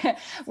 like,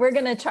 we're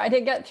gonna try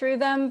to get through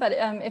them, but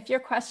if your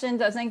question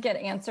doesn't get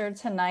answered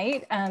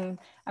tonight, I'm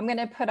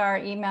gonna put our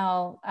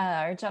email,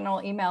 our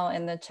general email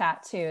in the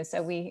chat too,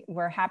 so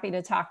we're happy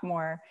to talk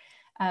more,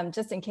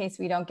 just in case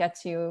we don't get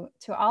to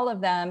all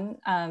of them,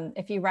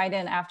 if you write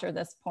in after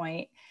this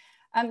point.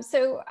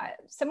 So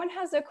someone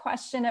has a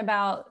question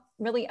about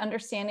really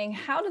understanding,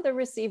 how do the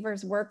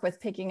receivers work with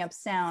picking up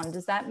sound?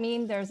 Does that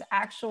mean there's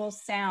actual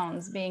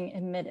sounds being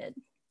emitted?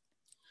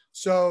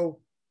 So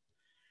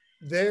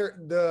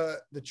the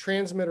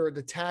transmitter,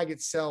 the tag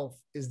itself,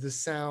 is the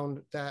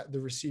sound that the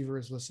receiver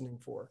is listening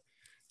for.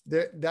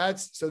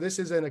 So this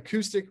is an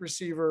acoustic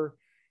receiver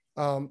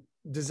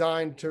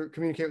designed to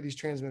communicate with these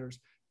transmitters.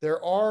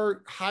 There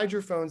are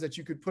hydrophones that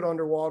you could put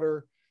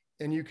underwater,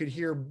 and you could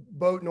hear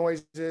boat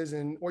noises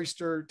and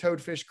oyster,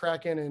 toadfish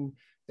cracking,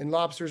 and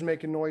lobsters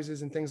making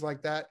noises and things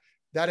like that.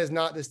 That is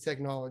not this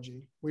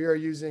technology. We are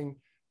using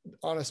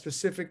on a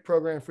specific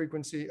program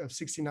frequency of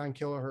 69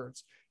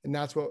 kilohertz. And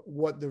that's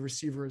what the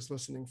receiver is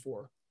listening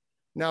for.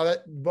 Now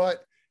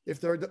but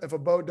if a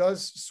boat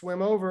does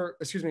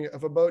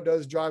if a boat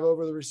does drive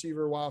over the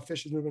receiver while a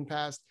fish is moving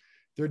past,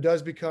 there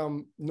does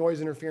become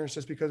noise interference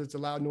just because it's a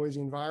loud,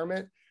 noisy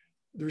environment.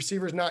 The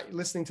receiver is not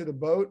listening to the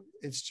boat.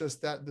 It's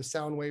just that the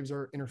sound waves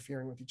are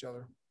interfering with each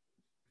other.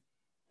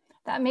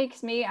 That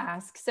makes me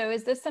ask, so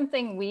is this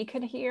something we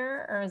could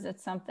hear, or is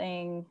it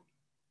something?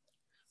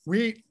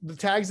 The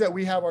tags that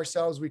we have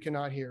ourselves, we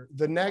cannot hear.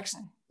 The next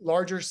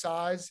larger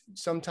size,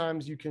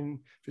 sometimes you can,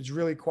 if it's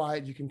really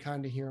quiet, you can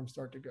kind of hear them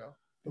start to go,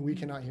 but we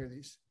cannot hear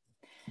these.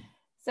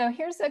 So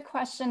here's a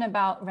question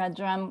about red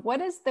drum.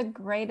 What is the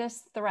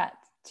greatest threat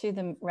to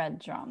the red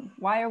drum?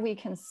 Why are we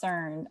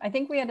concerned? I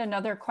think we had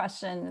another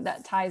question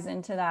that ties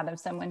into that, of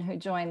someone who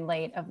joined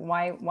late, of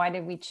why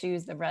did we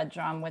choose the red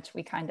drum, which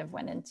we kind of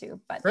went into,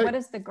 but What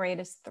is the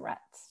greatest threat?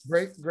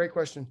 Great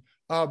question.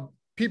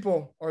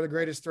 People are the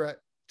greatest threat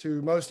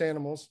to most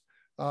animals.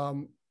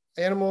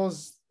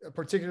 Animals,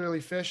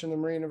 particularly fish in the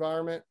marine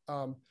environment,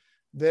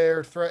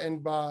 they're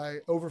threatened by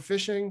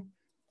overfishing.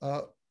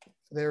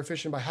 They're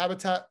threatened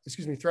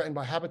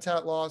by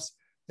habitat loss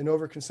and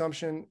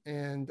overconsumption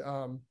and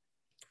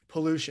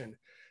pollution.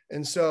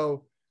 And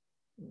so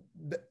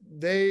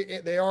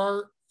they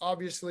are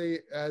obviously,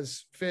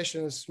 as fish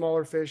and as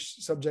smaller fish,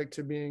 subject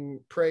to being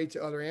prey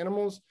to other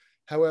animals.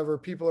 However,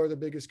 people are the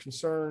biggest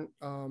concern.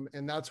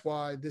 And that's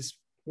why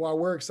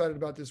we're excited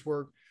about this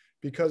work,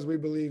 because we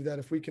believe that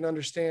if we can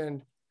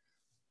understand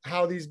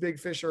how these big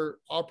fish are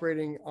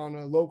operating on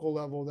a local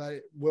level, that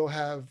it will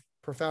have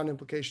profound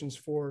implications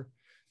for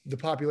the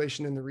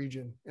population in the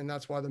region. And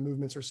that's why the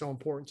movements are so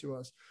important to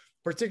us,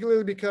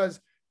 particularly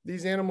because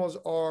these animals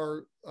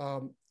are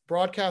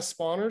broadcast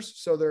spawners.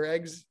 So their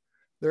eggs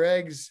their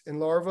eggs and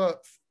larvae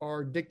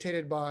are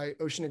dictated by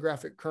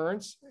oceanographic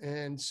currents.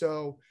 And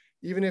so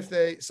even if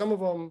some of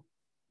them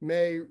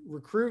may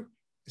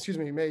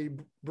may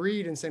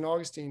breed in St.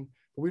 Augustine,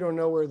 but we don't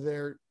know where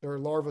their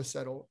larvae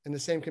settle. And the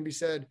same can be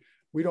said,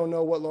 we don't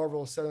know what larvae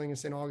are settling in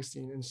St.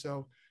 Augustine. And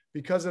so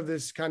because of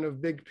this kind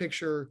of big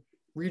picture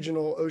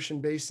regional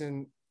ocean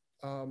basin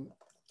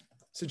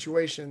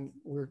situation,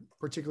 we're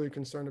particularly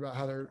concerned about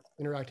how they're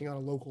interacting on a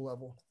local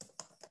level.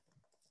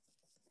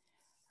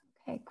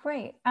 Okay,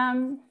 great.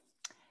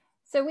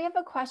 So we have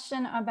a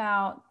question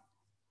about,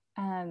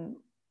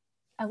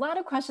 a lot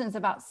of questions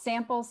about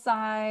sample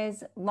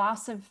size,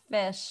 loss of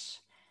fish,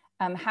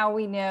 how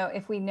we know,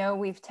 if we know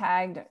we've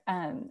tagged,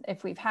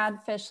 if we've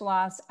had fish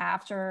loss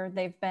after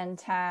they've been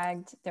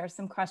tagged. There's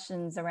some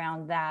questions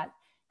around that.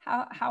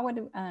 How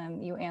would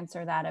you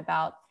answer that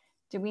about,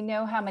 do we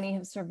know how many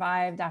have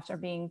survived after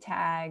being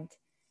tagged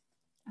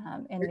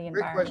in the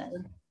environment?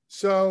 Question.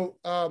 So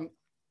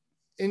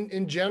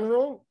in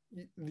general,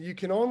 you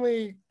can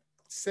only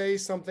say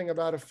something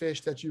about a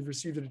fish that you've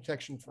received a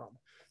detection from.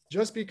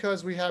 Just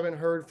because we haven't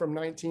heard from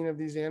 19 of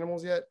these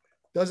animals yet,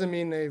 doesn't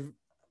mean they've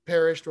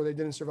perished or they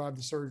didn't survive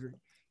the surgery.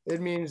 It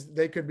means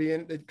they could be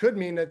in, it could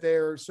mean that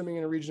they're swimming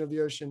in a region of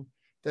the ocean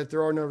that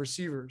there are no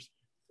receivers.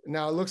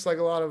 Now it looks like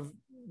a lot of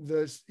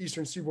the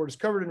eastern seaboard is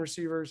covered in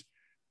receivers,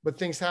 but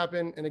things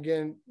happen. And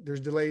again, there's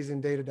delays in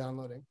data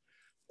downloading.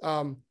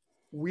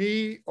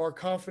 We are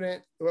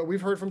confident, well,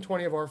 we've heard from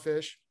 20 of our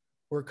fish.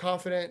 We're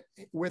confident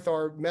with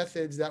our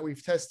methods that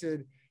we've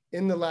tested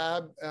in the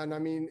lab. And I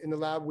mean, in the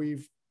lab,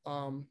 we've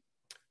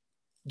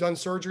done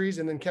surgeries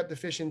and then kept the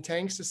fish in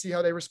tanks to see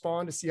how they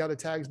respond, to see how the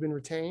tag's been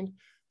retained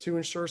to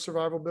ensure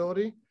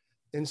survivability.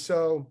 And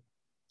so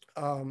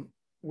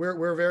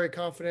we're very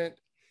confident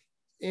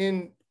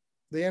in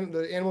the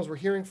animals we're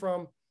hearing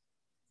from.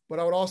 But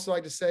I would also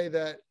like to say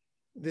that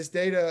this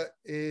data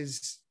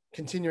is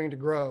continuing to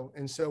grow.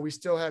 And so we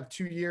still have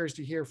 2 years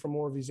to hear from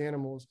more of these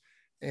animals.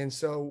 And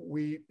so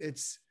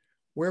it's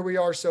where we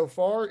are so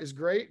far is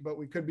great, but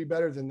we could be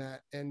better than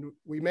that. And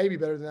we may be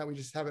better than that. We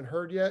just haven't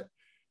heard yet.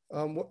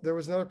 There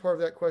was another part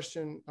of that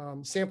question,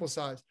 sample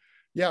size.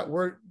 Yeah,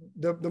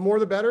 the more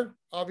the better,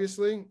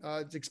 obviously.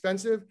 It's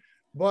expensive,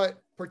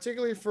 but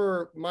particularly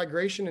for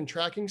migration and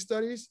tracking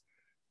studies,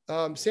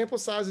 sample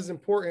size is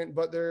important,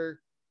 but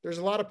there's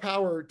a lot of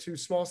power to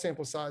small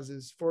sample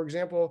sizes. For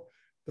example,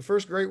 the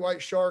first great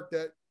white shark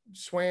that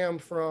swam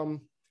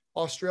from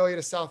Australia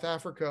to South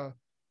Africa,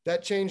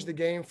 that changed the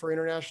game for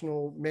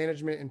international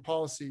management and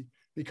policy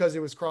because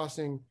it was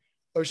crossing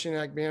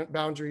oceanic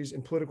boundaries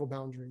and political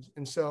boundaries.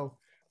 And so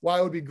while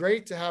it would be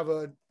great to have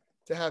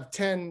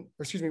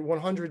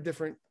 100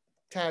 different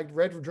tagged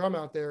red drum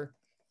out there,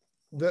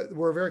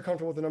 we're very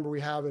comfortable with the number we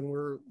have, and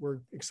we're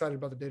excited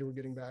about the data we're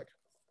getting back.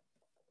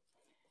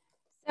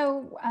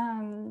 So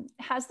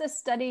has this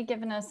study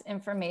given us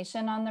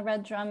information on the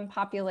red drum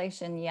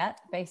population yet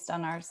based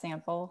on our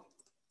sample?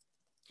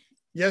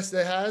 Yes,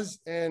 it has.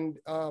 And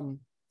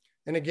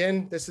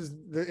again,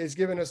 it's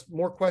given us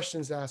more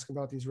questions to ask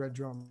about these red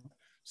drum.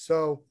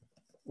 So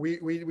we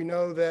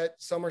know that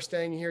some are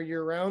staying here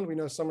year round. We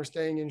know some are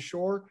staying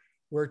inshore.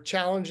 We're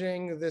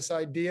challenging this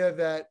idea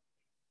that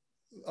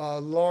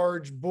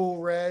large bull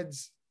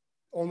reds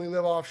only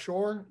live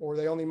offshore or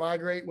they only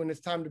migrate when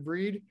it's time to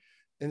breed.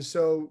 And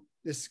so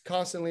it's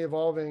constantly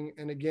evolving.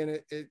 And again,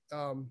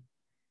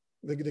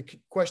 the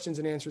questions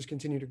and answers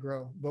continue to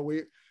grow. But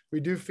we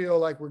do feel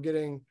like we're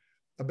getting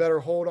a better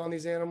hold on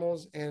these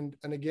animals. And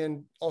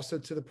again, also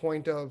to the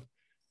point of,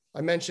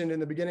 I mentioned in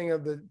the beginning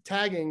of the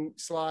tagging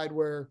slide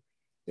where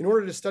in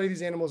order to study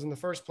these animals in the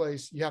first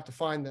place, you have to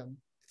find them,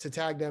 to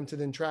tag them, to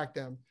then track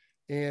them.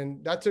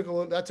 And that took a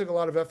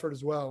lot of effort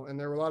as well. And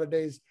there were a lot of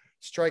days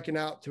striking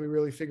out till we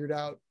really figured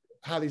out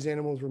how these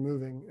animals were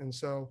moving. And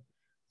so,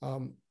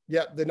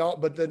 yeah,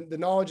 the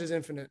knowledge is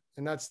infinite.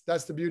 And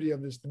that's the beauty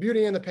of this, the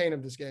beauty and the pain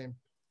of this game.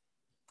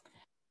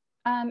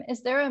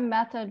 Is there a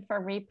method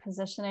for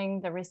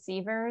repositioning the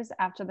receivers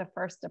after the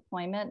first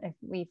deployment if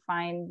we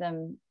find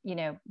them,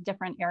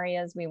 different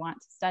areas we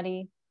want to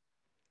study?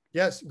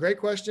 Yes, great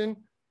question.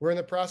 We're in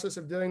the process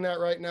of doing that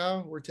right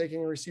now. We're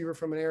taking a receiver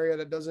from an area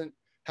that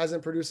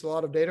hasn't produced a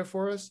lot of data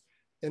for us,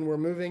 and we're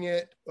moving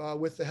it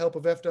with the help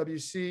of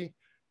FWC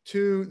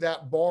to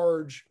that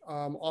barge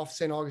off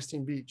St.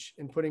 Augustine Beach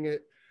and putting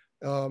it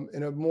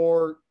in a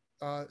more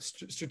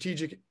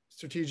strategic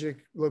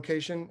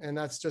location. And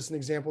that's just an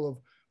example of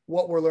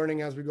what we're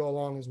learning as we go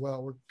along as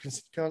well. We're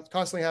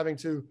constantly having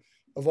to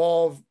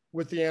evolve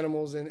with the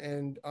animals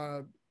and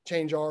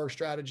change our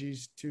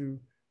strategies to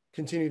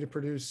continue to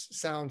produce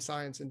sound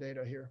science and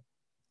data here.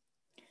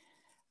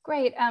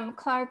 Great.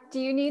 Clark,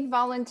 do you need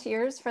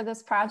volunteers for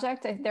this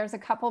project? There's a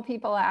couple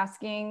people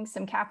asking,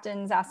 some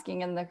captains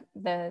asking in the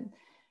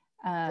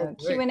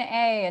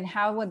Q&A, and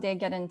how would they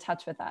get in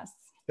touch with us?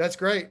 That's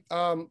great.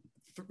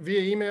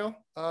 Via email,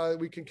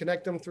 we can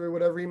connect them through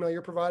whatever email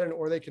you're providing,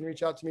 or they can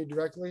reach out to me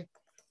directly.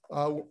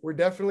 We're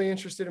definitely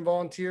interested in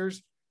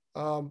volunteers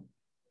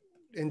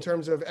in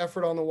terms of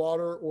effort on the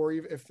water, or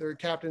even if they're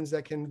captains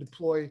that can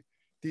deploy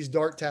these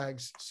dart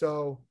tags.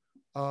 So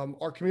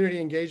Our community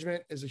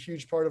engagement is a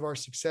huge part of our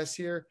success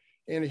here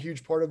and a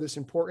huge part of this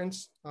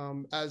importance,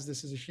 as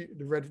this is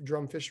the red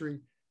drum fishery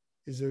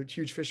is a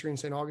huge fishery in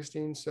St.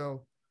 Augustine.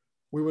 So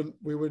we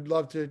would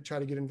love to try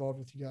to get involved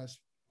with you guys.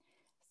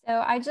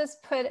 So I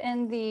just put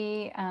in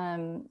the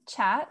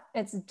chat,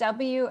 it's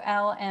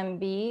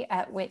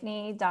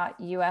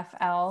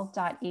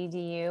wlmb@whitney.ufl.edu.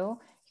 You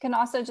can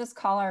also just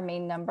call our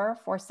main number,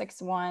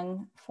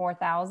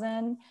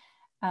 461-4000.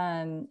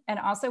 And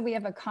also we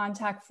have a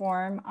contact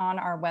form on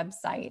our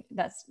website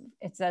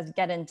it says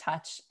get in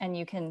touch, and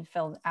you can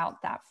fill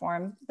out that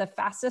form. The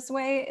fastest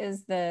way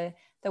is the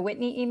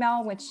Whitney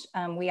email, which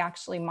we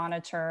actually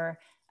monitor,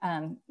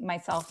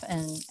 myself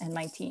and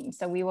my team.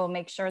 So we will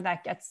make sure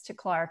that gets to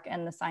Clark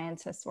and the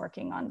scientists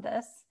working on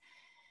this.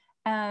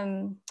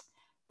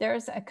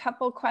 There's a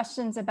couple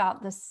questions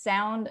about the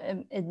sound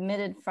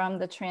emitted from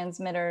the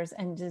transmitters,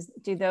 and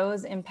do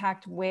those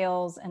impact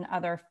whales and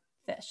other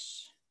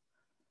fish?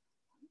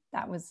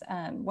 That was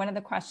one of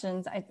the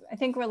questions, I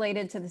think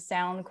related to the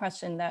sound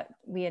question that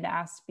we had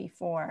asked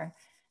before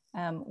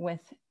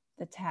with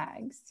the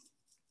tags.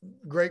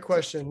 Great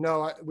question.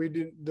 No,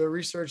 the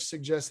research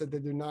suggests that they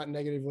do not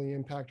negatively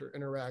impact or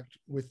interact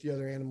with the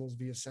other animals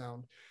via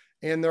sound.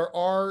 And there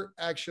are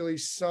actually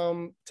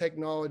some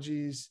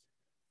technologies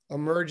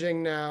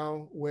emerging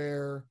now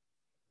where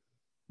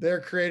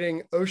they're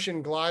creating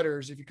ocean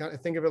gliders. If you kind of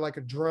think of it like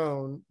a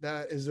drone,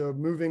 that is a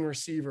moving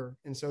receiver.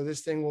 And so this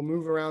thing will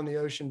move around the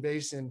ocean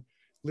basin,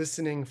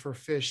 listening for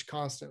fish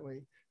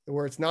constantly,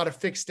 where it's not a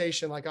fixed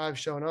station like I've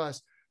shown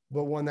us,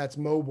 but one that's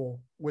mobile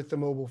with the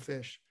mobile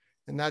fish.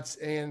 And that's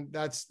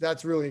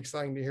really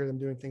exciting to hear them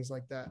doing things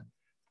like that.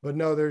 But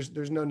no, there's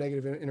no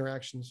negative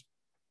interactions.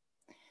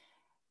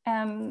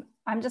 I'm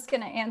just going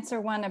to answer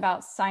one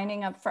about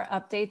signing up for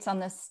updates on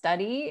this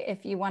study.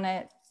 If you want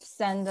to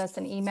send us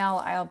an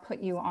email, I'll put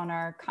you on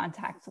our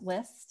contact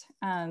list.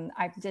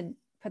 I did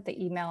put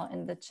the email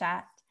in the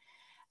chat.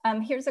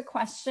 Here's a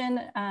question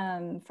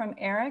from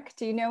Eric.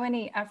 Do you know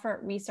any effort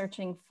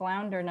researching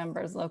flounder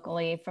numbers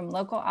locally? From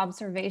local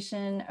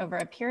observation over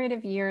a period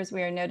of years,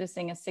 we are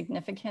noticing a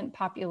significant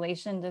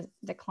population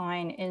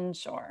decline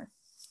inshore.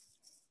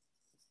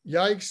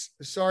 Yikes,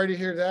 sorry to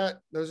hear that.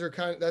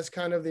 That's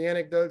kind of the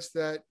anecdotes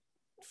that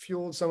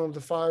fueled some of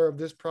the fire of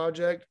this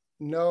project.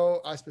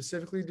 No, I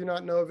specifically do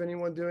not know of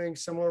anyone doing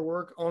similar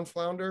work on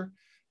flounder,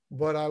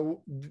 but I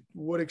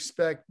would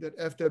expect that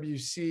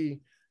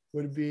FWC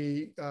would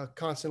be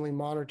constantly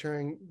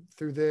monitoring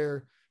through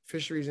their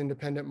fisheries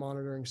independent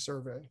monitoring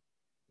survey,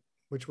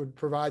 which would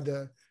provide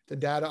the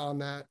data on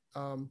that.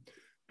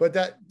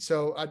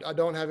 So I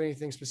don't have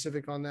anything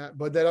specific on that,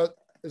 but that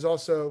is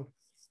also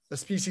a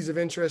species of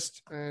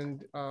interest,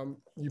 and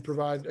you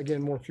provide,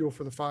 again, more fuel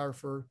for the fire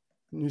for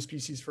new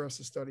species for us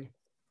to study.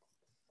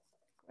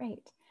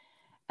 Great.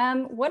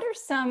 What are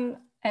some,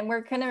 and we're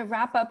going to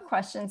wrap up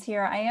questions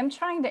here. I am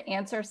trying to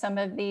answer some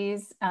of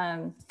these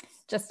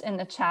just in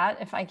the chat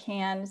if I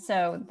can,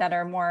 so that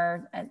are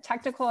more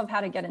technical of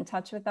how to get in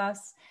touch with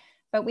us.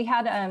 But we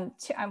had, I'm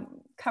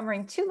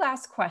covering two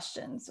last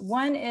questions.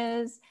 One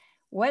is,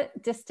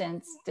 what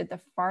distance did the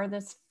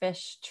farthest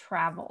fish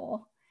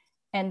travel?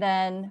 And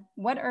then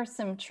what are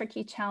some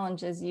tricky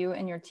challenges you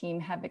and your team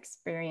have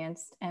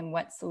experienced, and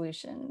what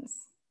solutions?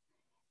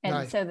 And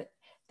nice. So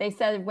they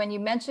said, when you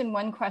mentioned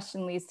one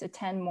question leads to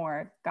 10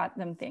 more, got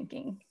them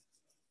thinking.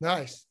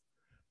 Nice.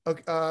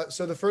 Okay,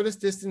 so the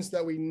furthest distance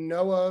that we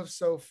know of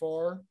so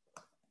far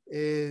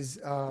is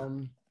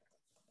around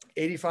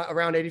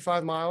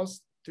 85 miles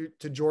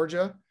to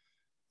Georgia.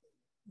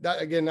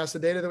 That's the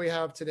data that we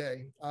have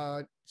today.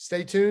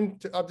 Stay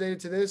tuned to update it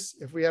to this.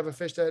 If we have a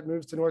fish that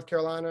moves to North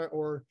Carolina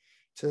or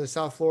to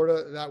South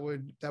Florida, that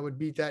would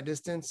beat that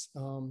distance.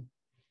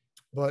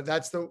 But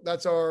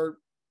that's our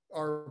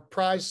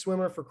prize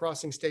swimmer for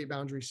crossing state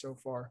boundaries so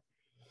far.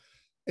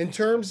 In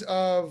terms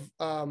of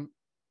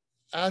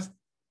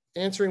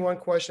answering one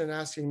question and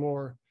asking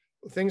more,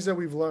 things that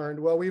we've learned.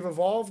 Well, we've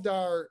evolved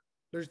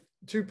there's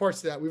two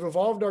parts to that. We've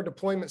evolved our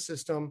deployment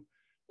system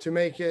to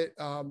make it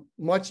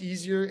much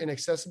easier and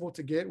accessible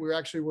to get. We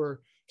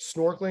were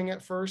snorkeling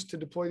at first to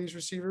deploy these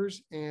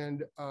receivers,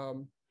 and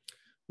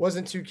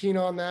wasn't too keen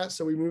on that.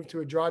 So we moved to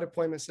a dry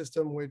deployment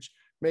system, which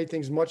made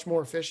things much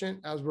more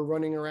efficient as we're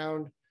running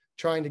around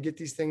trying to get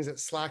these things at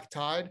slack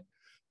tide.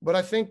 But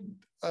I think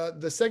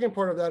the second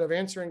part of that, of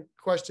answering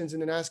questions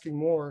and then asking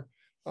more,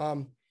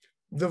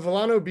 the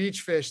Volano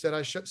beach fish that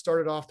I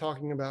started off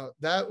talking about,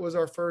 that was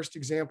our first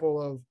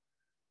example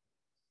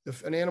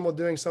of an animal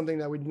doing something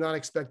that we did not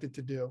expect it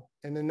to do.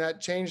 And then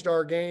that changed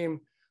our game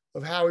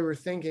of how we were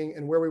thinking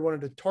and where we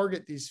wanted to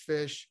target these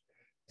fish.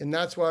 And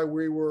that's why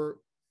we were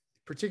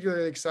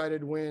particularly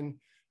excited when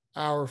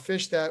our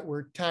fish that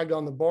were tagged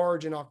on the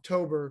barge in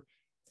October,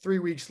 3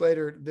 weeks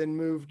later, then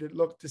moved, it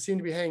looked to seem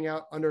to be hanging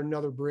out under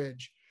another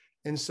bridge.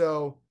 And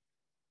so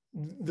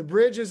the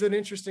bridge is an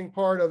interesting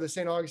part of the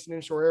St. Augustine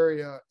inshore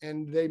area,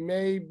 and they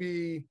may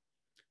be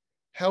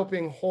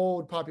helping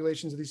hold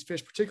populations of these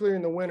fish, particularly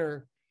in the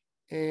winter.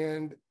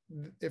 And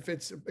if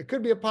it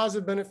could be a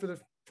positive benefit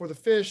for the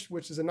fish,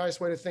 which is a nice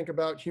way to think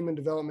about human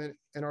development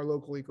in our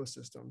local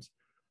ecosystems.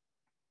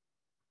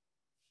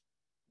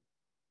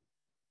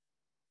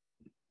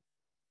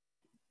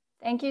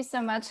 Thank you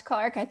so much,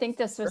 Clark. I think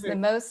this was Great. the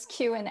most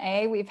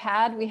Q&A we've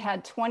had. We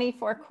had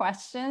 24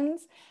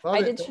 questions.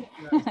 Love it.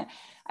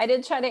 I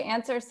did try to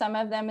answer some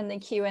of them in the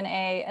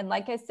Q&A. And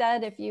like I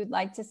said, if you'd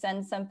like to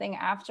send something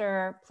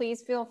after,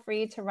 please feel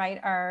free to write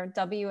our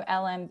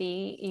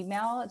WLMB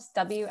email. It's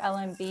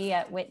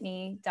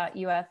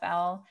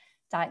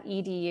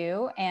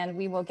wlmb@whitney.ufl.edu, and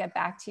we will get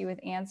back to you with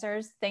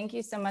answers. Thank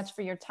you so much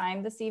for your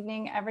time this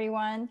evening,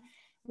 everyone.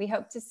 We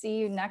hope to see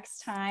you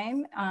next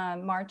time.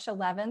 March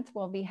 11th,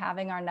 we'll be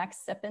having our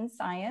next Sip in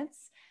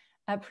Science.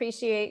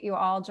 Appreciate you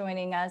all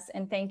joining us.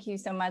 And thank you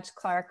so much,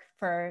 Clark,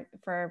 for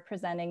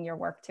presenting your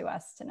work to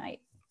us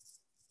tonight.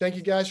 Thank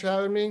you guys for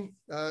having me.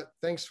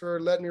 Thanks for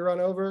letting me run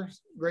over.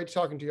 Great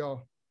talking to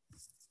y'all.